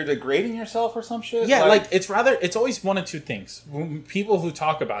you're degrading yourself or some shit. Yeah, it's always one of two things. When people who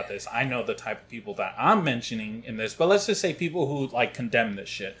talk about this, I know the type of people that I'm mentioning in this, but let's just say people who condemn this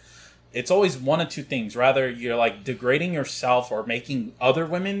shit. It's always one of two things. Rather you're degrading yourself or making other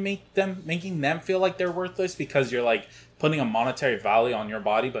women making them feel like they're worthless because you're putting a monetary value on your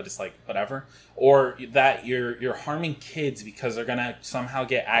body, but it's whatever. Or that you're harming kids because they're gonna somehow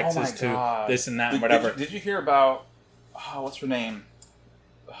get access to this and that and whatever. Did you hear about what's her name?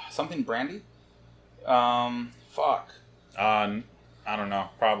 Something Brandy? Fuck. I don't know.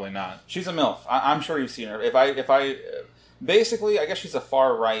 Probably not. She's a MILF. I'm sure you've seen her. If I basically, I guess she's a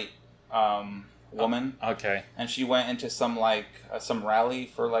far right woman. Okay. And she went into some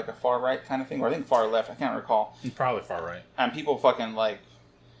rally for a far right kind of thing, or I think far left. I can't recall. Probably far right. And people fucking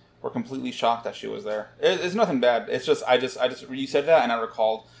were completely shocked that she was there. It's nothing bad. It's just I just you said that and I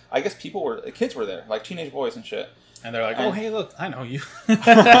recalled. I guess kids were there, like teenage boys and shit. And they're like, "Oh, hey, look, I know you."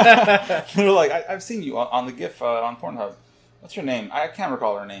 They're like, "I've seen you on the GIF on Pornhub. What's your name?" I can't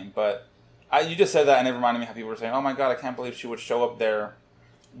recall her name, but you just said that, and it reminded me how people were saying, "Oh my god, I can't believe she would show up there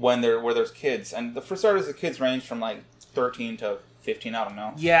where there's kids." And for starters, the kids range from like 13 to 15. I don't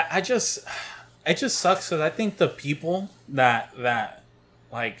know. Yeah, it just sucks because I think the people that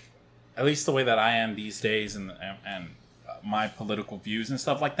like, at least the way that I am these days, and my political views and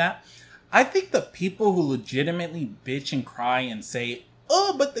stuff like that, I think the people who legitimately bitch and cry and say,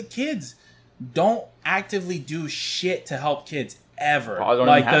 "Oh, but the kids," don't actively do shit to help kids ever. Probably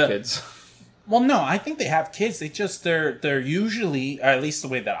don't even have kids. Well, no, I think they have kids. They're usually, or at least the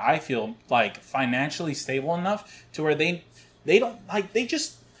way that I feel, like financially stable enough to where they don't like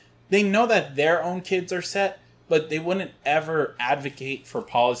they know that their own kids are set, but they wouldn't ever advocate for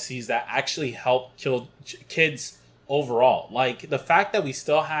policies that actually help kids overall. Like the fact that we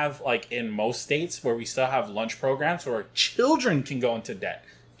still have, like in most states where we still have lunch programs where children can go into debt.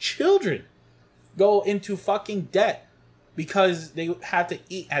 Children go into fucking debt because they have to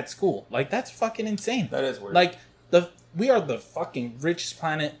eat at school. Like that's fucking insane. That is weird. Like we are the fucking richest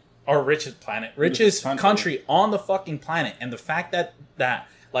country on the fucking planet, and the fact that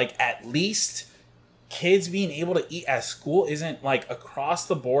like at least kids being able to eat at school isn't like across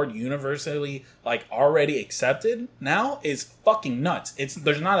the board universally like already accepted now is fucking nuts.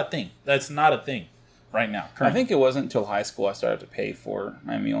 There's not a thing. That's not a thing right now. Currently. I think it wasn't until high school I started to pay for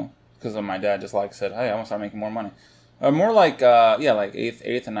my meal because of my dad just like said, "Hey, I want to start making more money." More like like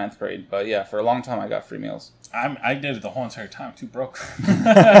eighth and ninth grade. But yeah, for a long time I got free meals. I did it the whole entire time. Too broke.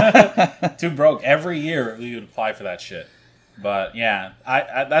 Too broke. Every year we would apply for that shit. But yeah,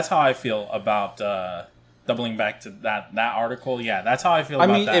 I that's how I feel about doubling back to that article. Yeah, that's how I feel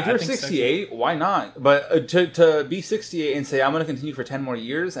about that. If you're 68, why not? But to be 68 and say, I'm going to continue for 10 more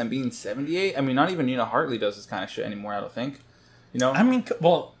years and being 78, I mean, not even Nina Hartley does this kind of shit anymore, I don't think. You know? I mean,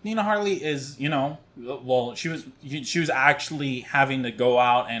 well, Nina Hartley is, she was actually having to go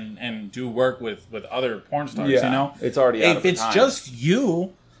out and do work with other porn stars, It's already out of If it's just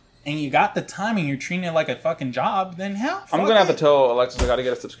you and you got the time and you're treating it like a fucking job, then hell, I'm going to have to tell Alexis I got to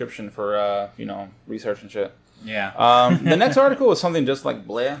get a subscription for, research and shit. Yeah. The next article was something just like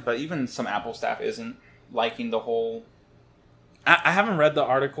bleh, but even some Apple staff isn't liking the whole... I haven't read the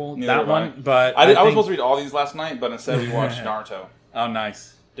article, that one, but... I was supposed to read all these last night, but instead we watched Naruto. Oh,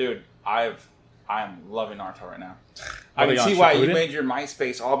 nice. Dude, I'm loving Naruto right now. I can see why you made your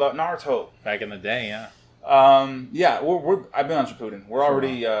MySpace all about Naruto. Back in the day, yeah. I've been on Shippuden. We're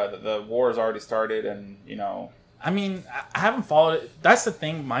already the war has already started, and I mean, I haven't followed it. That's the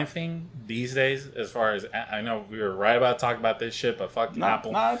thing. My thing these days, as far as I know, we were right about to talk about this shit, but fuck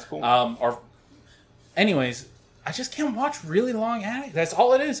Apple. Nah, that's cool. Anyways, I just can't watch really long anime. That's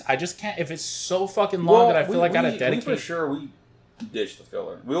all it is. I just can't. If it's so fucking long that I feel like I gotta dedicate. For sure, we ditch the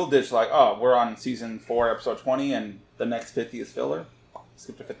filler. We'll ditch like, oh, we're on season 4, episode 20, and the next 50 is filler.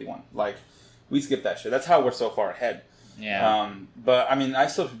 Skip to 51. Like. We skip that shit. That's how we're so far ahead. Yeah. But I mean, I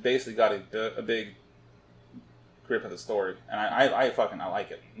still basically got a big grip of the story, and I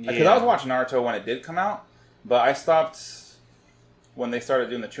like it because I was watching Naruto when it did come out, but I stopped when they started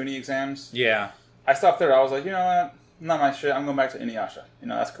doing the Chunin exams. Yeah. I stopped there. I was like, you know what? Not my shit. I'm going back to Inuyasha.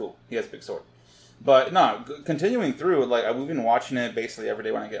 That's cool. He has a big sword. But no, continuing through, like we've been watching it basically every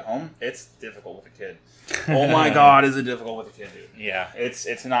day when I get home. It's difficult with a kid. Oh my god, is it difficult with a kid, dude? Yeah,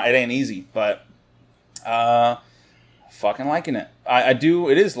 it's not. It ain't easy, but fucking liking it. I do.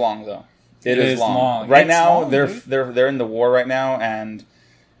 It is long though. It is long. Right now, they're in the war right now, and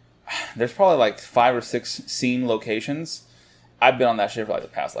there's probably like 5 or 6 scene locations. I've been on that shit for like the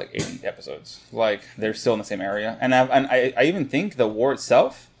past like 80 episodes. Like they're still in the same area, and I even think the war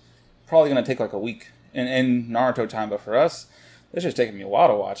itself probably gonna take like a week in Naruto time, but for us, it's just taking me a while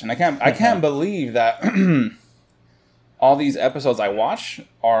to watch, and I can't believe that all these episodes I watch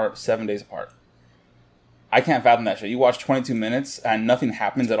are 7 days apart. I can't fathom that shit. You watch 22 minutes and nothing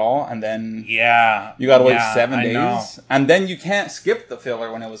happens at all, and then you gotta wait 7 days, and then you can't skip the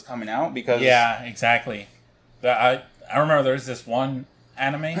filler when it was coming out because exactly. I remember there was this one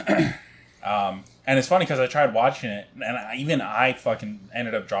anime, and it's funny because I tried watching it, and I fucking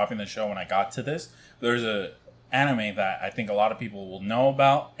ended up dropping the show when I got to this. There's a anime that I think a lot of people will know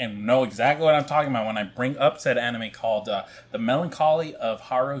about and know exactly what I'm talking about when I bring up said anime called The Melancholy of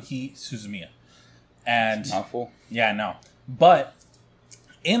Haruhi Suzumiya. And mouthful. Yeah, no. But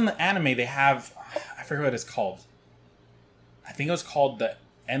in the anime they have, I forget what it's called. I think it was called The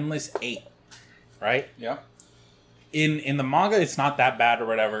Endless 8, right? Yeah. in the manga, it's not that bad or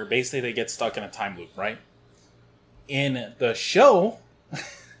whatever. Basically, they get stuck in a time loop, right? In the show,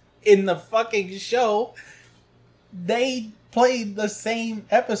 in the fucking show, they played the same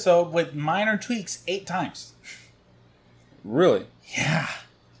episode with minor tweaks 8 times. Really? Yeah.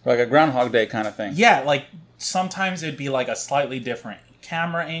 Like a Groundhog Day kind of thing. Yeah, like sometimes it'd be like a slightly different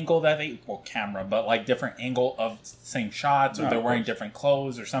camera angle but like different angle of same shots, or they're wearing different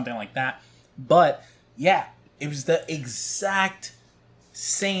clothes or something like that. But yeah, it was the exact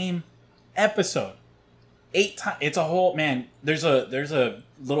same episode. 8 times. It's a whole, man, there's a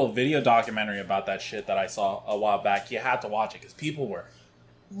little video documentary about that shit that I saw a while back. You had to watch it because people were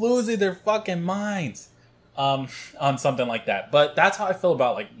losing their fucking minds on something like that. But that's how I feel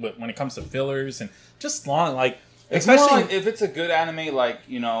about like when it comes to fillers and just long, like, especially if it's a good anime, like,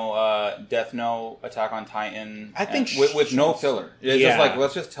 you know, Death Note, Attack on Titan, I think with no filler. It's just like,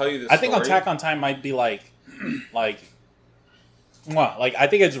 let's just tell you this. I think Attack on Titan might be like I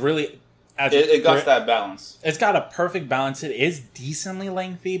think it's really. It got that balance. It's got a perfect balance. It is decently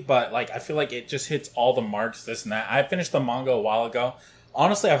lengthy, but like I feel like it just hits all the marks. This and that. I finished the manga a while ago.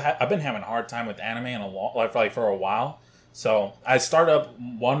 Honestly, I've been having a hard time with anime for a while. So I started up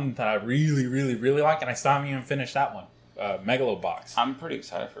one that I really, really, really like, and I still haven't even finished that one. Megalobox. I'm pretty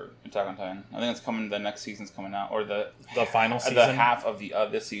excited for Attack on Titan. I think it's coming. The next season's coming out, or the final season. The half of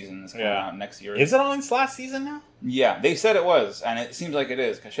this season is coming out next year. Is it on its last season now? Yeah, they said it was, and it seems like it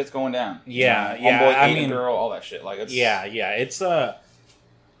is because shit's going down. Yeah, Homeboy, I mean, girl, all that shit. Like, it's It's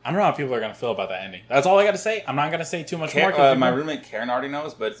I don't know how people are gonna feel about that ending. That's all I got to say. I'm not gonna say too much more. My roommate Karen already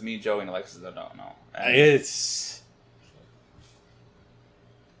knows, but it's me, Joey, and Alexis that don't know. And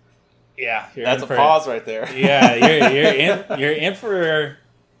that's a pause right there. Yeah, you're in for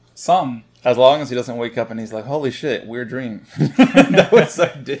something. As long as he doesn't wake up and he's like, "Holy shit, weird dream." That was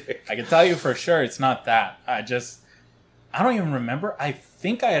so dick. I can tell you for sure it's not that. I don't even remember. I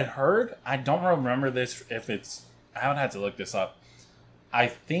think I had heard. I don't remember this. If it's, I would have to look this up. I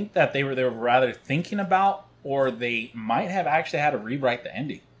think that they were rather thinking about, or they might have actually had to rewrite the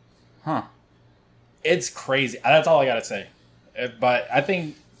ending. Huh. It's crazy. That's all I gotta say. But I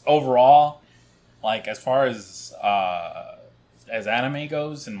think overall, like as far as anime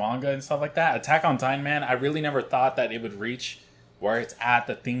goes and manga and stuff like that, Attack on Titan, man, I really never thought that it would reach where it's at,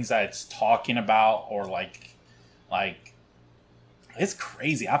 the things that it's talking about, or like it's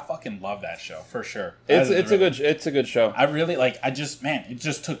crazy. I fucking love that show for sure. It's a good show. I really it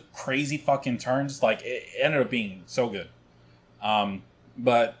just took crazy fucking turns. Like it ended up being so good.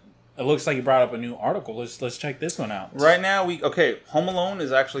 But it looks like you brought up a new article. Let's check this one out. Right now, Home Alone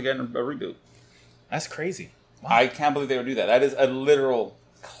is actually getting a reboot. That's crazy. Wow. I can't believe they would do that. That is a literal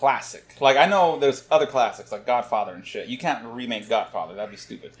classic. Like, I know there's other classics, like Godfather and shit. You can't remake Godfather. That'd be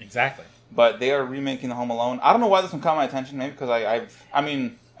stupid. Exactly. But they are remaking the Home Alone. I don't know why this one caught my attention. Maybe because I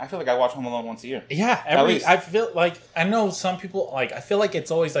feel like I watch Home Alone once a year. Yeah. I feel like, I know some people, like, I feel like it's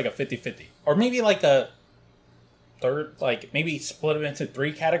always like a 50-50. Or maybe like a third, like maybe split it into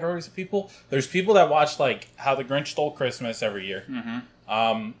 3 categories of people. There's people that watch like How the Grinch Stole Christmas every year. Mm-hmm.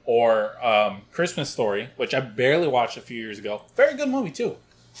 Or Christmas Story, which I barely watched a few years ago. Very good movie too.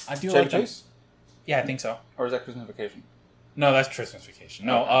 I do like it. Yeah, I think so. Or is that Christmas Vacation? No, that's Christmas Vacation.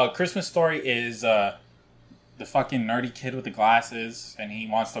 No, Christmas Story is the fucking nerdy kid with the glasses, and he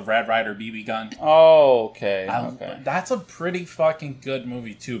wants the Red Ryder BB gun. Oh, okay. That's a pretty fucking good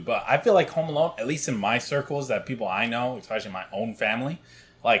movie too. But I feel like Home Alone, at least in my circles, that people I know, especially my own family,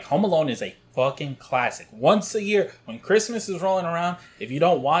 like Home Alone is a fucking classic. Once a year, when Christmas is rolling around, if you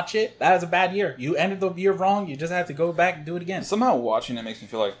don't watch it, that is a bad year. You ended the year wrong. You just have to go back and do it again. Somehow watching it makes me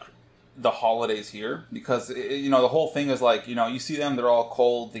feel like the holidays here, because the whole thing is like, you see them, they're all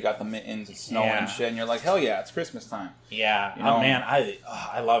cold, they got the mittens, it's snowing and shit, and you're like, hell yeah, it's Christmas time. Yeah, man,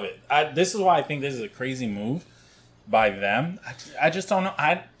 I love it. This is why I think this is a crazy move by them. I just don't know.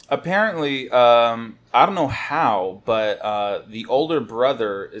 Apparently, I don't know how, but the older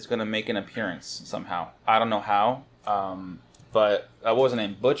brother is going to make an appearance somehow. I don't know how, but what was his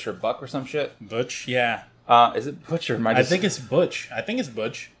name? Butch or Buck or some shit? Butch, yeah. Is it Butch or I think it's Butch.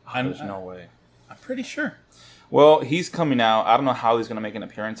 There's no way. I'm pretty sure. Well, he's coming out. I don't know how he's going to make an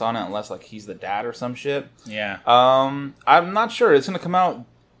appearance on it, unless like he's the dad or some shit. Yeah. I'm not sure. It's going to come out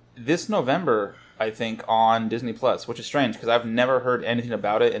this November, I think, on Disney Plus, which is strange because I've never heard anything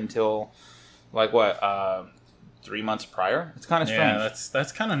about it until, like, 3 months prior. It's kind of strange. Yeah,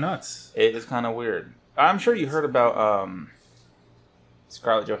 that's kind of nuts. It is kind of weird. I'm sure you heard about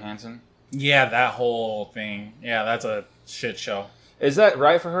Scarlett Johansson. Yeah, that whole thing. Yeah, that's a shit show. Is that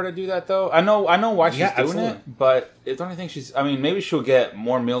right for her to do that, though? I know why she's doing absolutely. it, but it's the only thing maybe she'll get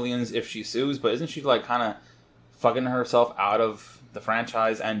more millions if she sues, but isn't she, like, kind of fucking herself out of the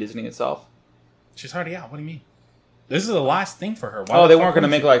franchise and Disney itself? She's already out. What do you mean? This is the last thing for her. Why they weren't going to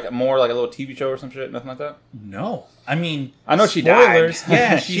make like more like a little TV show or some shit? Nothing like that? No. I mean... I know she spoilers. died.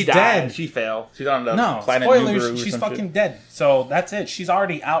 Yeah, she's dead. She failed. She's on the no, planet spoilers, Nibiru or she's some fucking shit. dead. So that's it. She's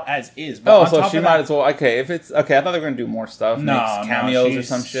already out as is. But so she might as well... Okay, if it's... Okay, I thought they were going to do more stuff. No, cameos or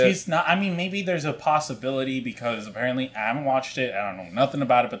some shit. She's not... I mean, maybe there's a possibility because apparently I haven't watched it. I don't know nothing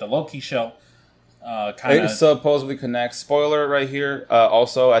about it, but the Loki show kind of... It supposedly connects. Spoiler right here.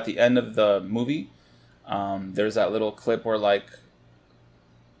 Also, at the end of the movie... there's that little clip where like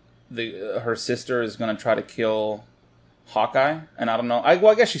her sister is gonna try to kill Hawkeye, and I don't know. I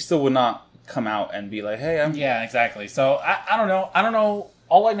guess she still would not come out and be like, "Hey, I'm." Yeah, exactly. So I don't know. I don't know.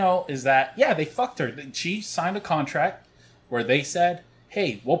 All I know is that they fucked her. She signed a contract where they said,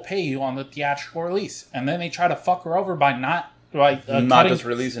 "Hey, we'll pay you on the theatrical release," and then they try to fuck her over by not just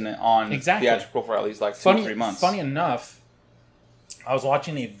releasing it on theatrical for at least like 2-3 months. Funny enough. I was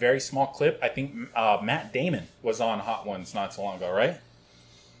watching a very small clip. I think Matt Damon was on Hot Ones not so long ago, right?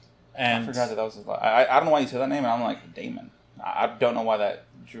 And I forgot that was his... I don't know why you said that name, and I'm like, Damon. I don't know why that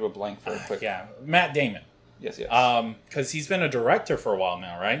drew a blank for a quick... Yeah, Matt Damon. Yes. Because he's been a director for a while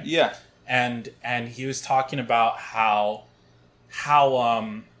now, right? Yeah. And he was talking about how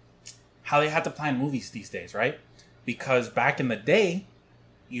they had to plan movies these days, right? Because back in the day,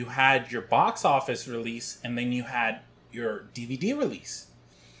 you had your box office release, and then you had your DVD release.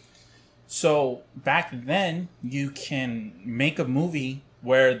 So back then, you can make a movie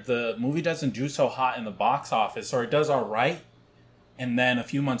where the movie doesn't do so hot in the box office, or it does all right, and then a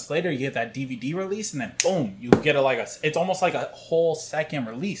few months later you get that DVD release, and then boom, you get it's almost like a whole second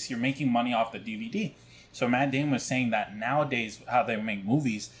release. You're making money off the DVD. So Matt Damon was saying that nowadays how they make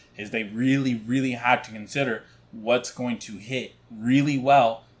movies is they really, really have to consider what's going to hit really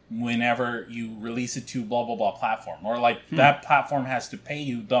well whenever you release it to blah, blah, blah platform. Or like that platform has to pay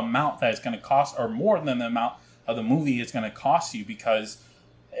you the amount that it's going to cost, or more than the amount of the movie it's going to cost you, because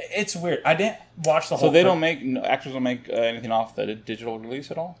it's weird. I didn't watch the whole... So they don't make... Actors don't make anything off the digital release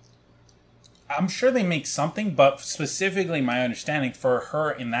at all? I'm sure they make something, but specifically my understanding for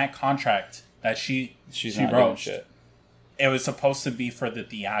her in that contract that she not wrote, doing shit. It was supposed to be for the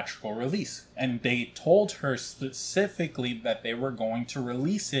theatrical release. And they told her specifically that they were going to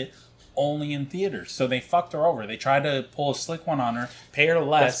release it only in theaters. So they fucked her over. They tried to pull a slick one on her, pay her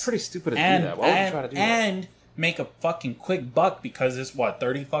less. That's pretty stupid to do that. Why would you try to do that? And make a fucking quick buck because it's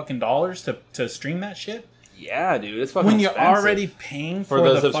 $30 fucking to stream that shit? Yeah, dude, it's fucking when you're expensive. Already paying for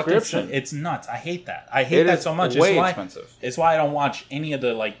the subscription. It's nuts. I hate that. I hate that so much. Way expensive. It's why I don't watch any of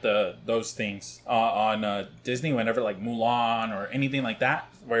those things on Disney. Whenever like Mulan or anything like that,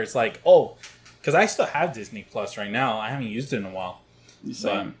 where it's like, because I still have Disney Plus right now. I haven't used it in a while.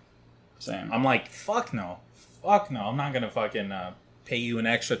 Same. I'm like, fuck no. I'm not gonna fucking pay you an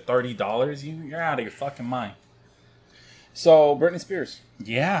extra $30. You're out of your fucking mind. So Britney Spears.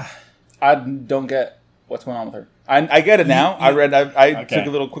 Yeah, I don't get what's going on with her. I get it now. I took a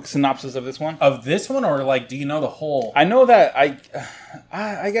little quick synopsis of this one. Or like, do you know the whole? I know that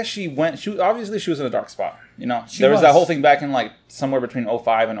I guess she went. Obviously she was in a dark spot. You know, there was that whole thing back in like somewhere between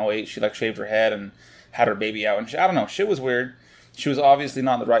 2005 and 2008. She like shaved her head and had her baby out, and I don't know. Shit was weird. She was obviously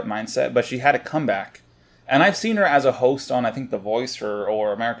not in the right mindset, but she had a comeback. And I've seen her as a host on I think The Voice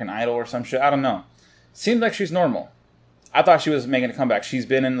or American Idol or some shit. I don't know. Seemed like she's normal. I thought she was making a comeback. She's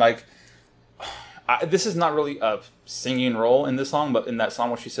been in like... this is not really a singing role in this song, but in that song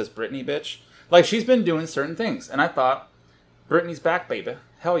where she says, Britney, bitch. Like, she's been doing certain things. And I thought, Britney's back, baby.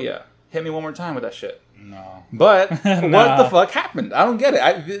 Hell yeah. Hit me one more time with that shit. No. But what the fuck happened? I don't get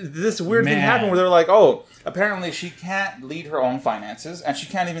it. This weird thing happened where they're like, apparently she can't lead her own finances, and she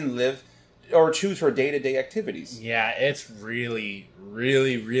can't even live or choose her day-to-day activities. Yeah, it's really,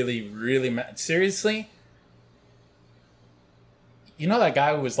 really, really, really... Seriously? You know that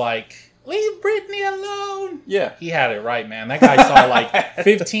guy who was like, leave Britney alone? Yeah. He had it right, man. That guy saw like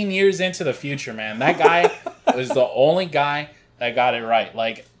 15 years into the future, man. That guy was the only guy that got it right.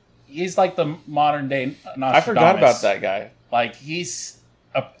 Like, he's like the modern day Nostradamus. I forgot about that guy. Like,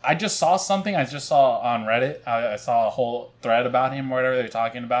 I just saw something. I just saw on Reddit. I saw a whole thread about him or whatever. They're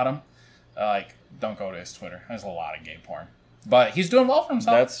talking about him. Like, don't go to his Twitter. There's a lot of gay porn. But he's doing well for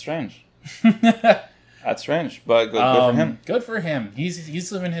himself. That's strange. That's strange, but good for him. Good for him.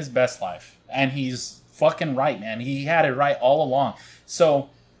 He's living his best life. And he's fucking right, man. He had it right all along.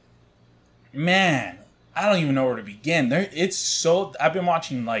 So, man, I don't even know where to begin. I've been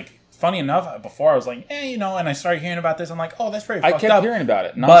watching, like, funny enough, before I was like, and I started hearing about this. I'm like, that's pretty fucked up. I kept hearing about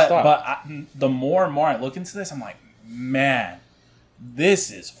it, nonstop. But the more and more I look into this, I'm like, man, this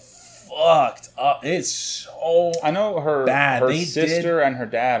is fucked up. It's so I know her bad. Her sister and her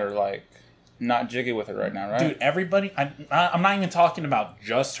dad are like not jiggy with it right now, right? Dude, everybody. I'm not even talking about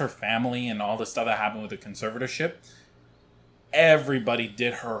just her family and all the stuff that happened with the conservatorship. Everybody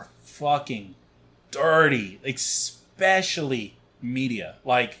did her fucking dirty, especially media.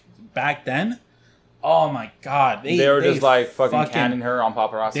 Like back then. Oh my god, they were just like fucking canning her on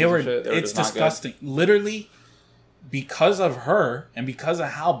paparazzi. They were. And shit. They were it's just disgusting. Literally, because of her and because of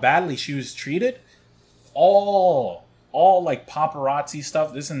how badly she was treated, all like paparazzi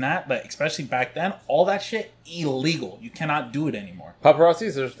stuff, this and that, but especially back then, all that shit illegal. You cannot do it anymore.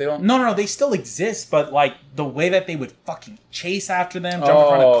 Paparazzis, they don't. No, they still exist, but like the way that they would fucking chase after them, jump in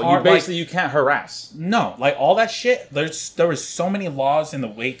front of cars. Basically you can't harass. No, like all that shit. There was so many laws in the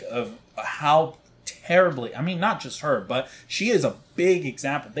wake of how terribly. I mean, not just her, but she is a big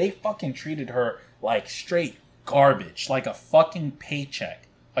example. They fucking treated her like straight garbage, like a fucking paycheck,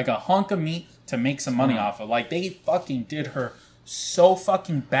 like a hunk of meat to make some money off of. Like they fucking did her so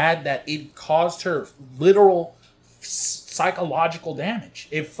fucking bad that it caused her literal psychological damage.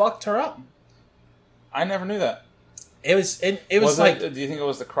 It fucked her up. I never knew that. It was like. Do you think it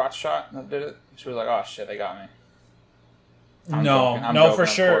was the crotch shot that did it? She was like, "Oh shit, they got me." I'm joking, for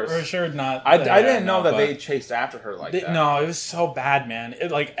sure not. I didn't know that they chased after her like that. No, it was so bad, man. It,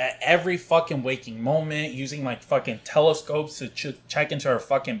 like at every fucking waking moment, using like fucking telescopes to check into her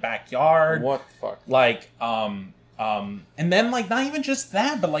fucking backyard. What the fuck? Like, and then like not even just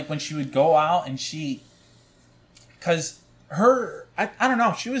that, but like when she would go out and because her, I don't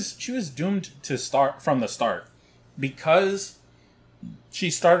know, she was doomed to start from the start because she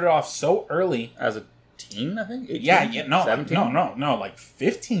started off so early as a teen, I think? 18? Yeah, no, 17? no, like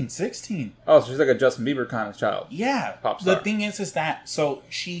 15, 16. Oh, so she's like a Justin Bieber kind of child. Yeah. Pop star. The thing is that, so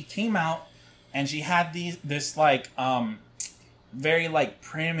she came out and she had this like, very like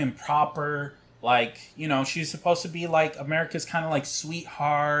prim and proper, like, you know, she's supposed to be like America's kind of like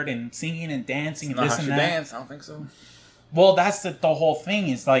sweetheart and singing and dancing and this and that. Dance, I don't think so. Well, that's the whole thing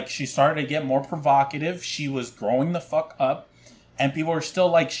is like she started to get more provocative. She was growing the fuck up. And people were still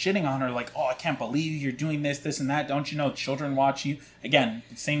like shitting on her, like, "Oh, I can't believe you're doing this and that. Don't you know children watch you?" Again,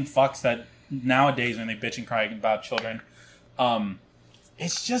 the same fucks that nowadays when they bitch and cry about children.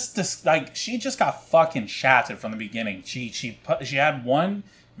 It's just this, like, she just got fucking shafted from the beginning. She had one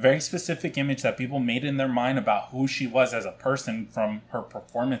very specific image that people made in their mind about who she was as a person from her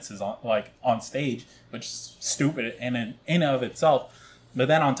performances on stage, which is stupid in and of itself. But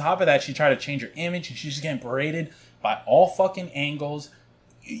then on top of that, she tried to change her image, and she's just getting berated by all fucking angles.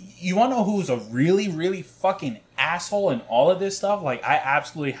 You want to know who's a really, really fucking asshole in all of this stuff? Like, I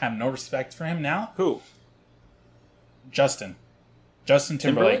absolutely have no respect for him now. Who? Justin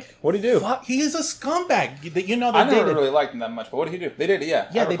Timberlake. What did he do? Fuck, he is a scumbag. You know, I never really liked him that much, but what did he do? They did it, yeah.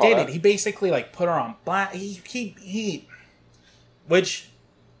 Yeah, they did it. He basically like put her on black. Which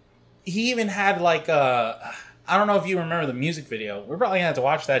he even had like I don't know if you remember the music video. We're probably gonna have to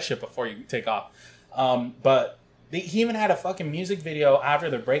watch that shit before you take off. But he even had a fucking music video after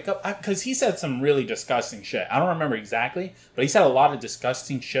the breakup because he said some really disgusting shit. I don't remember exactly, but he said a lot of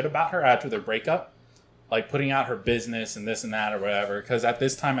disgusting shit about her after their breakup, like putting out her business and this and that or whatever. Because at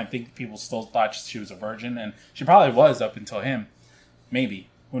this time, I think people still thought she was a virgin, and she probably was up until him. Maybe,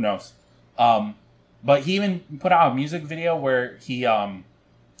 who knows? But he even put out a music video where he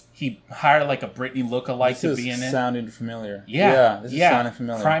hired like a Britney lookalike to be in it. Sounding familiar. Yeah, this is sounding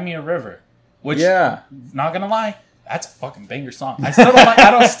familiar. Cry Me a River. Which, not gonna lie, that's a fucking banger song. I still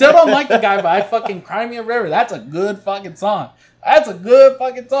don't like the guy, but I fucking Cry Me a River. That's a good fucking song. That's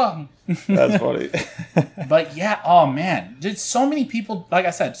funny. But yeah, oh man. So many people, like I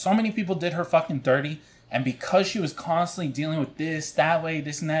said, so many people did her fucking dirty. And because she was constantly dealing with this, that way,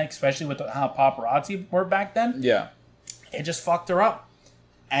 this and that, especially with how paparazzi were back then. Yeah. It just fucked her up.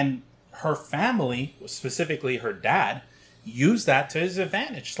 And her family, specifically her dad, used that to his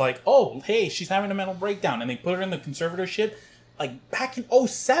advantage. Like, oh, hey, she's having a mental breakdown. And they put her in the conservatorship like back in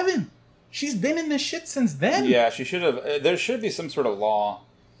 2007. She's been in this shit since then. Yeah, she should have. There should be some sort of law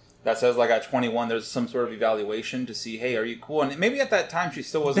that says like at 21 there's some sort of evaluation to see, hey, are you cool? And maybe at that time she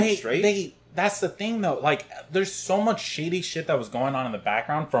still wasn't straight. That's the thing though. Like, there's so much shady shit that was going on in the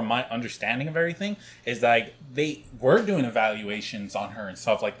background from my understanding of everything is like they were doing evaluations on her and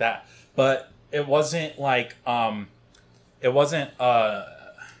stuff like that. But it wasn't like what's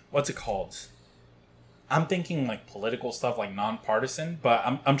it called? I'm thinking like political stuff, like nonpartisan, but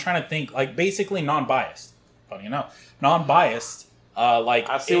I'm trying to think like basically non-biased. Funny enough, non-biased, like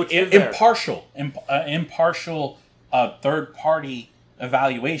I see what you're impartial third party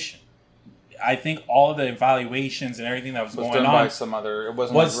evaluation. I think all of the evaluations and everything that was going done on by some other. It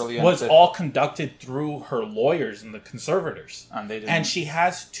wasn't was really was all conducted through her lawyers and the conservators. And she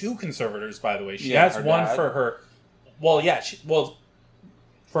has 2 conservators, by the way. She has one dad. for her. Well, yeah.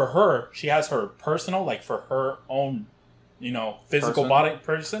 For her, she has her personal, like for her own, physical body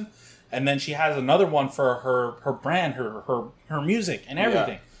person, and then she has another one for her brand, her music and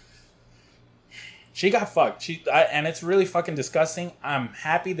everything. Yeah. She got fucked. And it's really fucking disgusting. I'm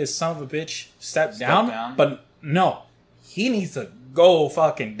happy this son of a bitch stepped down, but no, he needs to go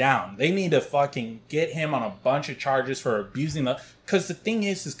fucking down. They need to fucking get him on a bunch of charges for abusing because the thing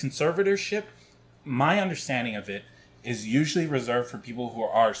is conservatorship, my understanding of it, is usually reserved for people who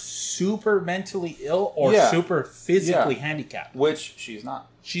are super mentally ill or super physically handicapped. Which she's not.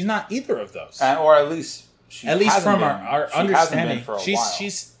 She's not either of those. Or at least from our understanding,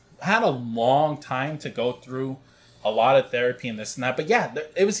 she's had a long time to go through a lot of therapy and this and that. But yeah,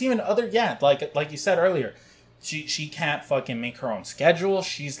 it was even other, like you said earlier, she can't fucking make her own schedule.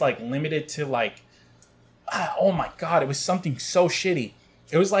 She's like limited to like, oh my God, it was something so shitty.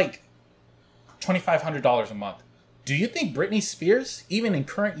 It was like $2,500 a month. Do you think Britney Spears, even in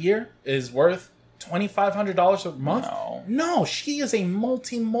current year, is worth $2,500 a month? No, she is a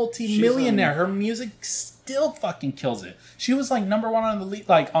multi-millionaire. Her music still fucking kills it. She was like number 1 on the lead,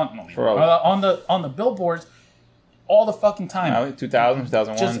 like on the billboards all the fucking time. 2000,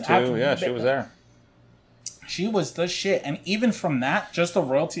 2001, too. Yeah, she was there. She was the shit, and even from that, just the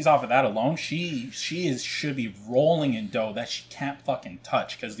royalties off of that alone, she should be rolling in dough that she can't fucking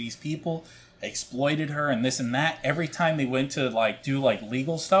touch because these people exploited her and this and that. Every time they went to like do like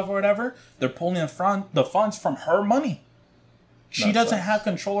legal stuff or whatever, they're pulling the funds from her money. She doesn't have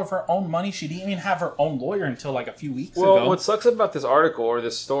control of her own money. She didn't even have her own lawyer until like a few weeks ago. Well, what sucks about this article or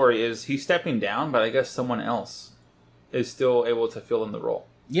this story is he's stepping down, but I guess someone else is still able to fill in the role.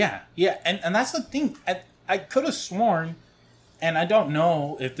 Yeah, and that's the thing. I could have sworn, and I don't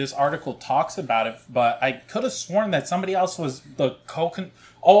know if this article talks about it, but I could have sworn that somebody else was the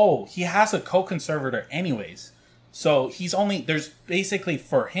he has a co-conservator anyways. So there's basically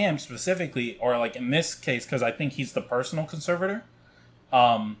for him specifically, or like in this case, because I think he's the personal conservator,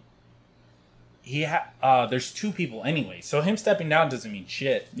 there's 2 people anyway. So him stepping down doesn't mean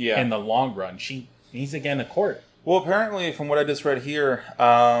shit in the long run. She needs to get into court. Well, apparently, from what I just read here,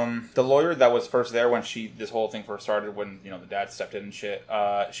 the lawyer that was first there when this whole thing first started, when the dad stepped in and shit,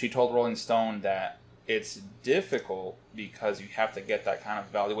 she told Rolling Stone that it's difficult because you have to get that kind of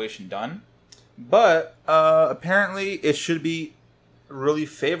evaluation done. But apparently, it should be really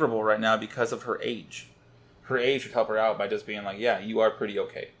favorable right now because of her age. Her age would help her out by just being like, "Yeah, you are pretty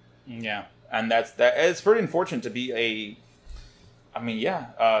okay." Yeah, and that. It's pretty unfortunate to be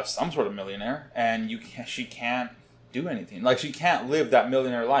some sort of millionaire, and she can't do anything. Like, she can't live that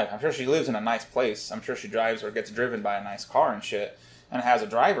millionaire life. I'm sure she lives in a nice place. I'm sure she drives or gets driven by a nice car and shit, and has a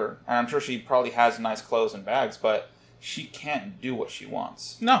driver. And I'm sure she probably has nice clothes and bags, but she can't do what she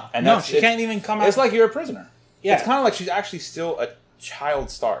wants. She can't even come out. It's like you're a prisoner. Yeah. It's kind of like she's actually still a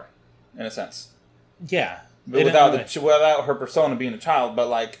child star, in a sense. Yeah. But without her persona being a child, but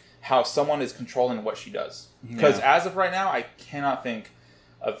like how someone is controlling what she does. Because as of right now, I cannot think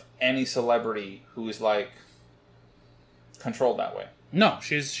of any celebrity who is like controlled that way. No,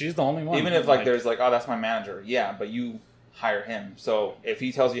 she's the only one. Even if there's that's my manager. Yeah, but you hire him. So if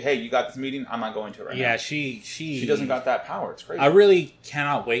he tells you, hey, you got this meeting, I'm not going to it right now. Yeah, she doesn't got that power. It's crazy. I really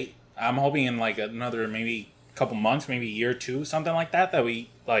cannot wait. I'm hoping in like another maybe couple months, maybe a year or 2, something like that we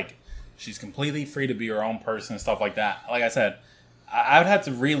she's completely free to be her own person and stuff like that. Like I said, I would have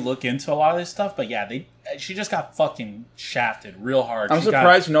to re-look into a lot of this stuff, but yeah, she just got fucking shafted real hard. I'm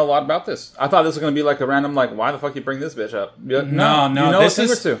surprised you know a lot about this. I thought this was going to be like a random, why the fuck you bring this bitch up? No. You know this a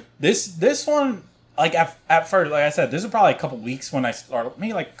thing or two. This one, like at first, like I said, this is probably a couple weeks or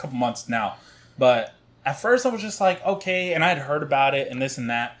maybe like a couple months now. But at first I was just like, okay, and I'd heard about it and this and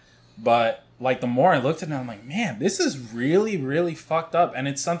that. But like the more I looked at it, I'm like, man, this is really, really fucked up. And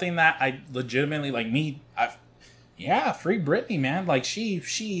it's something that I legitimately, free Britney, man. Like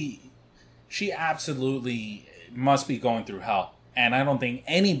she absolutely must be going through hell. And I don't think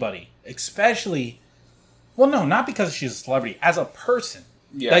anybody, not because she's a celebrity, as a person,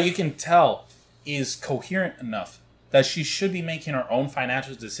 that you can tell is coherent enough that she should be making her own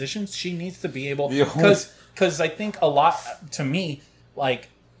financial decisions. She needs to be able, because I think a lot, to me, like,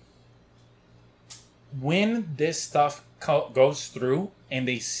 when this stuff goes through and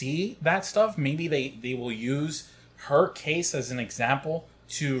they see that stuff, maybe they will use her case as an example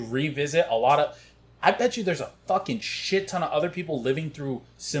to revisit a lot of... I bet you there's a fucking shit ton of other people living through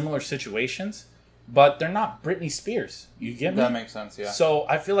similar situations but they're not Britney Spears. You get me? That makes sense, yeah. So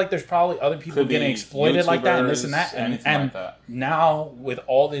I feel like there's probably other people getting exploited like that and this and that. And like that. Now with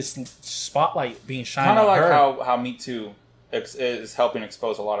all this spotlight being shined on her. Kind of like her, how Me Too is helping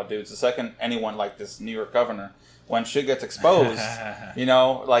expose a lot of dudes. The second anyone like this New York governor, when shit gets exposed, you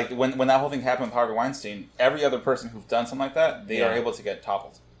know, like when that whole thing happened with Harvey Weinstein, every other person who's done something like that, they are able to get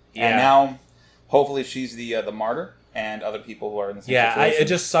toppled. Yeah. And now, hopefully she's the martyr. And other people who are in the same situation. It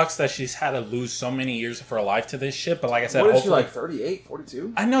just sucks that she's had to lose so many years of her life to this shit. But like I said, what is she, like 38,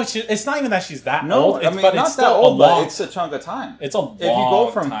 42? I know, it's not even that she's that old. I mean, but not that old, but it's a chunk of time. It's a long If you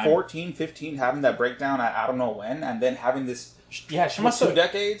go from time. 14, 15, having that breakdown at I don't know when, and then having this... Yeah, she must have... 2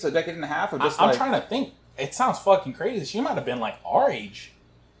 decades, a decade and a half of just I'm trying to think. It sounds fucking crazy. She might have been like our age.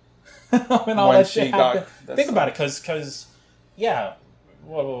 when all that shit happened. Think about it, because... Yeah...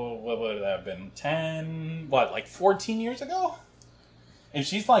 What would that have been? 10, like 14 years ago? If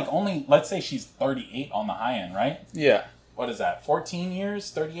she's like only, let's say she's 38 on the high end, right? Yeah. What is that? 14 years?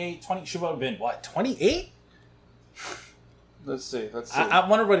 38? 20? She would have been, what, 28? Let's see. I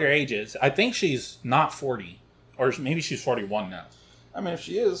wonder what her age is. I think she's not 40. Or maybe she's 41 now. I mean, if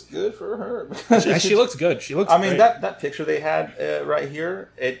she is, good for her. She looks good. She looks great. that picture they had right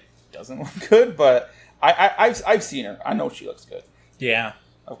here, it doesn't look good, but I've seen her. I know she looks good. Yeah.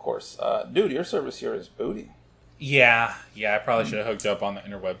 Of course. Dude, your service here is booty. Yeah, I probably should have hooked up on the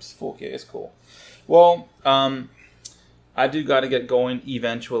interwebs. Full kit, it's cool. Well, I do got to get going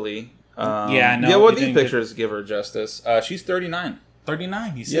eventually. These pictures give her justice. She's 39.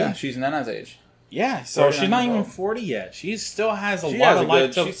 39, you see? Yeah, she's Nana's age. Yeah, so she's not even 40 yet. She still has a lot of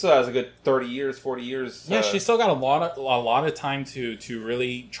life. She still has a good 30 years, 40 years. Yeah, she's still got a lot of time to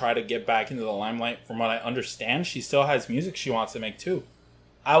really try to get back into the limelight. From what I understand, she still has music she wants to make too.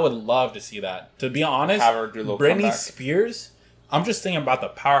 I would love to see that. To be honest, have her do a little Britney comeback. Spears, I'm just thinking about the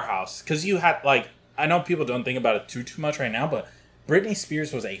powerhouse. Because you had, like, I know people don't think about it too much right now, but Britney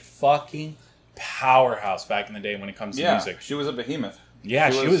Spears was a fucking powerhouse back in the day when it comes to music. She was a behemoth.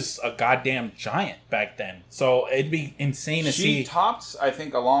 Yeah, she was a goddamn giant back then. So it'd be insane to see. She tops, I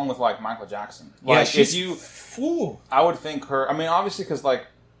think, along with like Michael Jackson. Like, I would think her. I mean, obviously, because like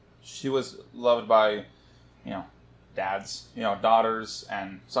she was loved by, dads, daughters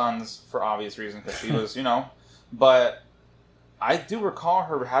and sons for obvious reasons because she was, But I do recall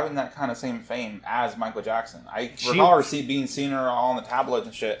her having that kind of same fame as Michael Jackson. I recall her seeing her on the tabloids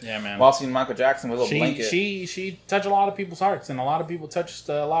and shit. Yeah, man. While seeing Michael Jackson with a little blanket. She touched a lot of people's hearts, and a lot of people touched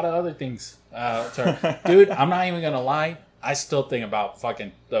a lot of other things. Dude, I'm not even gonna lie. I still think about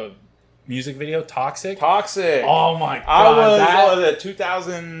fucking the music video Toxic. Oh my god! Was it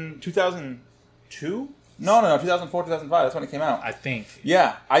 2002? No, 2004, 2005. That's when it came out. I think.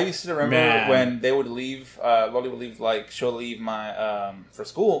 Yeah, I used to remember when they would leave. Loli would leave, she'll leave my for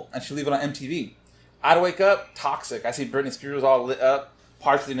school, and she'd leave it on MTV. I'd wake up, Toxic. I see Britney Spears all lit up,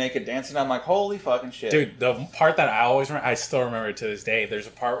 partially naked, dancing. I'm like, holy fucking shit, dude. The part that I still remember to this day. There's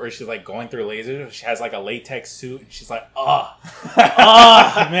a part where she's like going through lasers. She has like a latex suit, and she's like,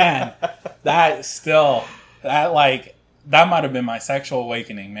 man, that might have been my sexual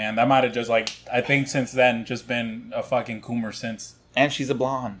awakening, man. That might have just I think since then just been a fucking coomer since. And she's a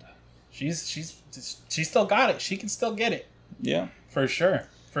blonde. She's still got it. She can still get it. Yeah, for sure.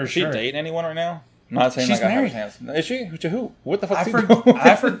 Is she dating anyone right now? I'm not saying she's married. Is she? To who? What the fuck? I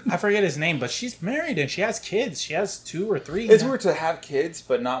forget his name, but she's married and she has kids. She has 2 or 3. It's weird to have kids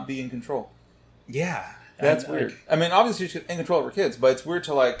but not be in control. Yeah, that's weird. I mean, obviously she's in control of her kids, but it's weird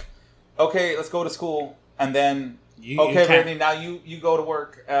to okay, let's go to school and then. Brittany, now you go to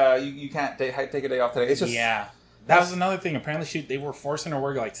work. You can't take a day off today. It's just that was another thing. Apparently, they were forcing her to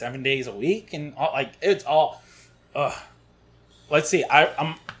work 7 days a week, and it's all. Let's see.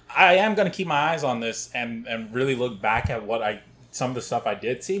 I am gonna keep my eyes on this and really look back at some of the stuff I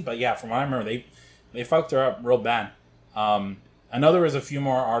did see. But yeah, from what I remember, they fucked her up real bad. I know there was a few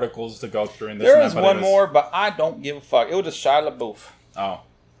more articles to go through in this. There was one more, but I don't give a fuck. It was just Shia LaBeouf. Oh,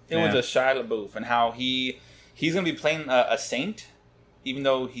 it was just Shia LaBeouf and how he's going to be playing a saint, even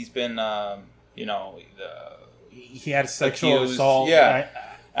though he's been, he had sexual assault. Yeah, right?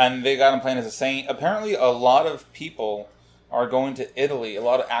 And they got him playing as a saint. Apparently, a lot of people are going to Italy. A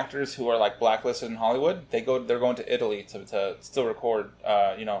lot of actors who are blacklisted in Hollywood, they're going to Italy to still record,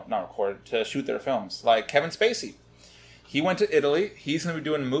 not record, to shoot their films. Like Kevin Spacey. He went to Italy. He's going to be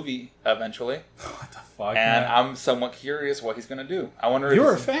doing a movie eventually. What the fuck, and man? I'm somewhat curious what he's going to do. I wonder. You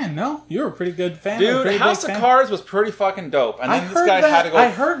were a fan, no? You were a pretty good fan. Dude, House of Cards was pretty fucking dope. And then this guy had to go. I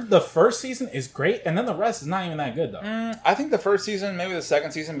heard the first season is great, and then the rest is not even that good, though. I think the first season, maybe the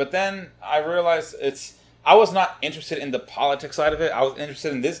second season, but then I realized I was not interested in the politics side of it. I was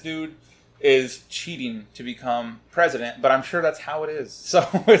interested in this dude is cheating to become president, but I'm sure that's how it is. So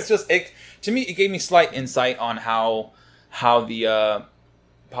it's just to me, it gave me slight insight on how the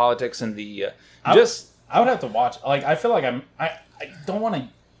politics and the I would have to watch. Like, I feel like I don't want to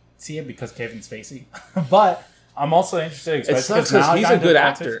see it because Kevin Spacey, but I'm also interested, especially because he's a good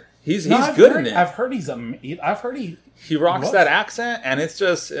actor. He's good in it. I've heard he rocks that accent, and it's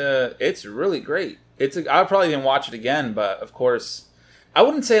just it's really great. I'll probably even watch it again, but of course, I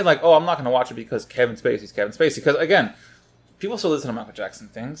wouldn't say like, oh, I'm not going to watch it because Kevin Spacey's Kevin Spacey. Because again, people still listen to Michael Jackson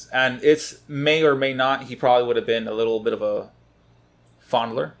things, and it's may or may not. He probably would have been a little bit of a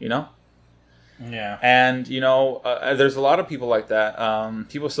fondler, you know. Yeah. And you know, there's a lot of people like that.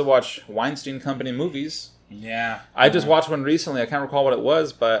 People still watch Weinstein Company movies. Yeah. I just watched one recently. I can't recall what it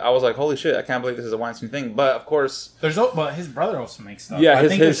was, but I was like, holy shit, I can't believe this is a Weinstein thing. But of course, but his brother also makes stuff. Yeah, I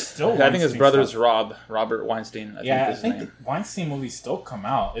think his brother's stuff. Robert Weinstein. I think the Weinstein movies still come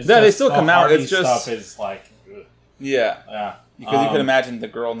out. They still come out. It's just stuff is like, ugh. Yeah. Because you could imagine the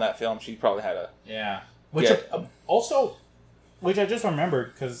girl in that film. She probably had which I just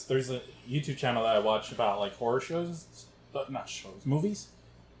remembered because there's a YouTube channel that I watch about like horror shows, movies,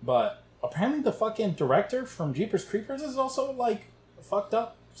 but apparently the fucking director from Jeepers Creepers is also like fucked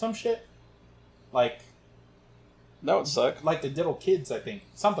up some shit, like that would suck. Like the Diddle Kids, I think,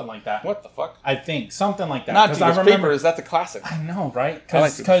 something like that. What the fuck? I think something like that. Not Jeepers Creepers. That's a classic. I know, right?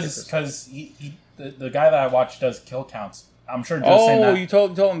 Because the guy that I watch does kill counts. I'm sure Joe's saying that. You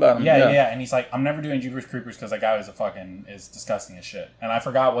told him about him. Yeah. And he's like, I'm never doing Jeepers Creepers because that guy is disgusting as shit. And I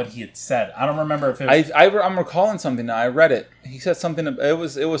forgot what he had said. I don't remember if it was... I'm recalling something now. I read it. He said something... It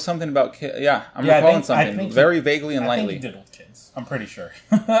was something about... I'm recalling something. Very vaguely and lightly. I think he diddled kids. I'm pretty sure.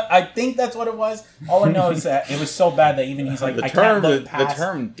 I think that's what it was. All I know is that it was so bad that even he's like, I can't look past... The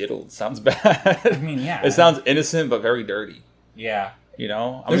term diddled sounds bad. I mean, yeah. It sounds innocent but very dirty. Yeah. You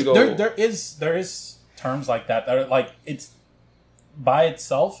know? There is terms like that are like... It's... By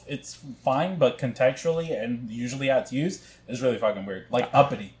itself, it's fine, but contextually and usually how it's used is really fucking weird. Like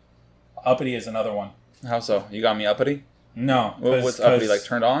uppity. Uppity is another one. How so? You got me uppity? No. What's uppity? Like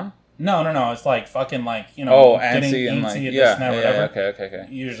turned on? No. It's like fucking like, you know, antsy and like, this and that, whatever. Okay.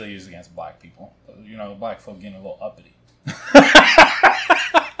 Usually used against black people. You know, black folk getting a little uppity.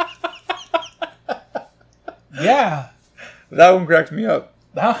 Yeah. That one cracked me up.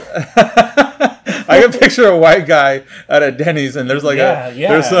 I can picture a white guy at a Denny's, and there's like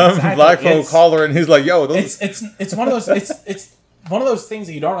there's some black folk caller, and he's like, "Yo, it's one of those it's one of those things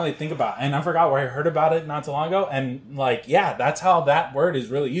that you don't really think about." And I forgot where I heard about it not so long ago, and like, yeah, that's how that word is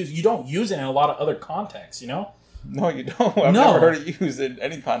really used. You don't use it in a lot of other contexts, you know. No, you don't. I've never heard it used in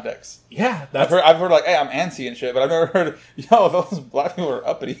any context. Yeah, I've heard like, "Hey, I'm antsy and shit," but I've never heard, "Yo, those black people are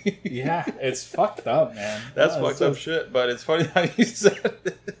uppity." Yeah, it's fucked up, man. That's fucked up shit. But it's funny how you said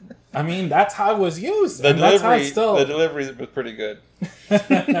it. I mean, that's how it was used. The delivery was pretty good.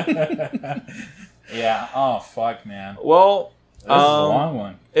 Yeah. Oh fuck, man. Well, this is a long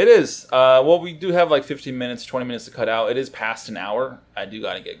one. It is. Well, we do have like 15 minutes, 20 minutes to cut out. It is past an hour. I do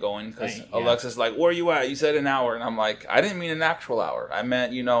got to get going because Alexa's like, "Where are you at? You said an hour," and I'm like, "I didn't mean an actual hour. I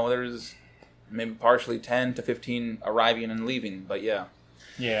meant, you know, there's maybe partially 10 to 15 arriving and leaving." But yeah.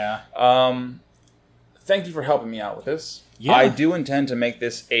 Yeah. Thank you for helping me out with this. Yeah. I do intend to make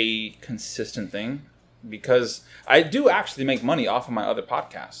this a consistent thing because I do actually make money off of my other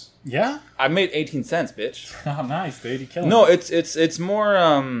podcasts. Yeah? I made 18 cents, bitch. Oh, nice, dude. You're killing No, it's more,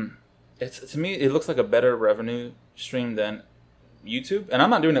 it's to me, it looks like a better revenue stream than YouTube. And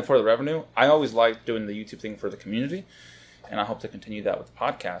I'm not doing it for the revenue. I always like doing the YouTube thing for the community. And I hope to continue that with the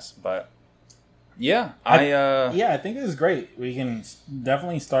podcast. But yeah, I think this is great. We can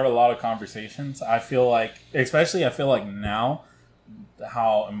definitely start a lot of conversations. I feel like now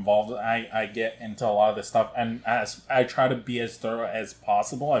how involved I get into a lot of this stuff, and as I try to be as thorough as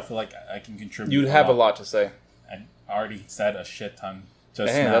possible, I feel like I can contribute. You'd have a lot to say. I already said a shit ton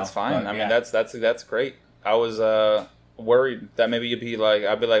just now. That's fine. I mean, that's great. I was worried that maybe you'd be like,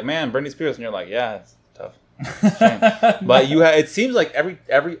 I'd be like, man, Britney Spears, and you're like, yeah, it's tough. But it seems like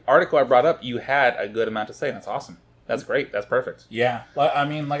every article I brought up, you had a good amount to say, and that's awesome. That's great. That's perfect. Yeah. I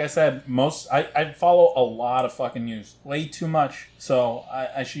mean, like I said, I follow a lot of fucking news. Way too much. So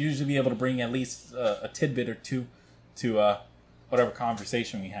I should usually be able to bring at least a tidbit or two to whatever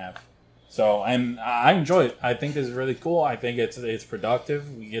conversation we have. So, and I enjoy it. I think this is really cool. I think it's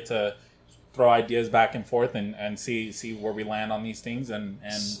productive. We get to throw ideas back and forth and see where we land on these things. And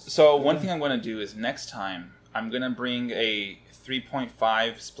so one thing I'm going to do is next time I'm going to bring a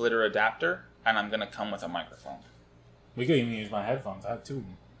 3.5 splitter adapter, and I'm going to come with a microphone. We could even use my headphones. I have two of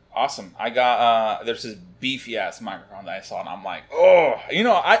them. Awesome. I got there's this beefy ass microphone that I saw, and I'm like, oh, you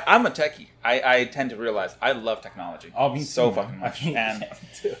know, I'm a techie. I tend to realize I love technology. Oh, me so too, fucking man.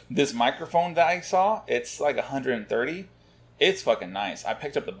 much. And this microphone that I saw, it's like 130. It's fucking nice. I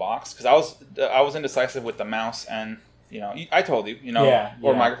picked up the box because I was indecisive with the mouse, and you know, I told you, you know,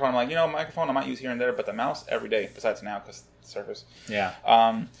 or microphone. I'm like, you know, microphone I might use here and there, but the mouse every day. Besides now, because Surface. Yeah.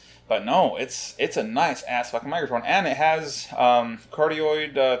 But no, it's a nice ass fucking microphone, and it has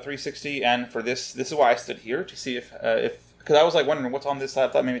cardioid 360. And for this is why I stood here to see if because I was like wondering what's on this side.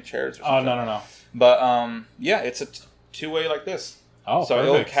 I thought maybe chairs or something. Oh no. But yeah, it's a two-way like this. Oh, so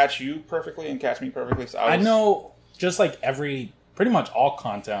perfect. it'll catch you perfectly and catch me perfectly. So I know, just like pretty much all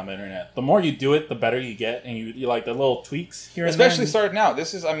content on the internet, the more you do it, the better you get, and you like the little tweaks here. Especially and there. starting out.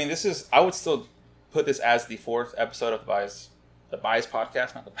 This is. I would still put this as the 4th episode of the Bias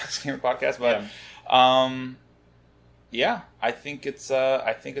podcast, not the Bias Gamer podcast, but yeah, I think it's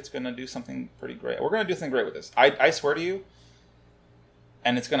gonna do something pretty great. We're gonna do something great with this. I swear to you,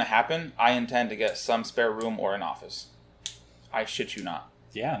 and it's gonna happen. I intend to get some spare room or an office. I shit you not.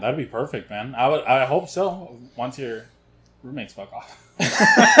 Yeah, that'd be perfect, man. I hope so. Once your roommates fuck off.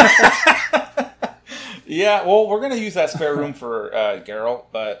 Yeah, well, we're gonna use that spare room for Garrel,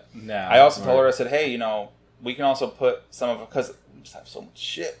 but I also told her, I said, hey, you know, we can also put some of it because we just have so much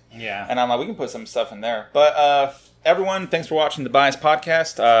shit. Yeah, and I'm like, we can put some stuff in there. But everyone, thanks for watching the Bias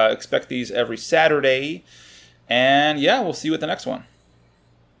Podcast. Expect these every Saturday, and yeah, we'll see you at the next one.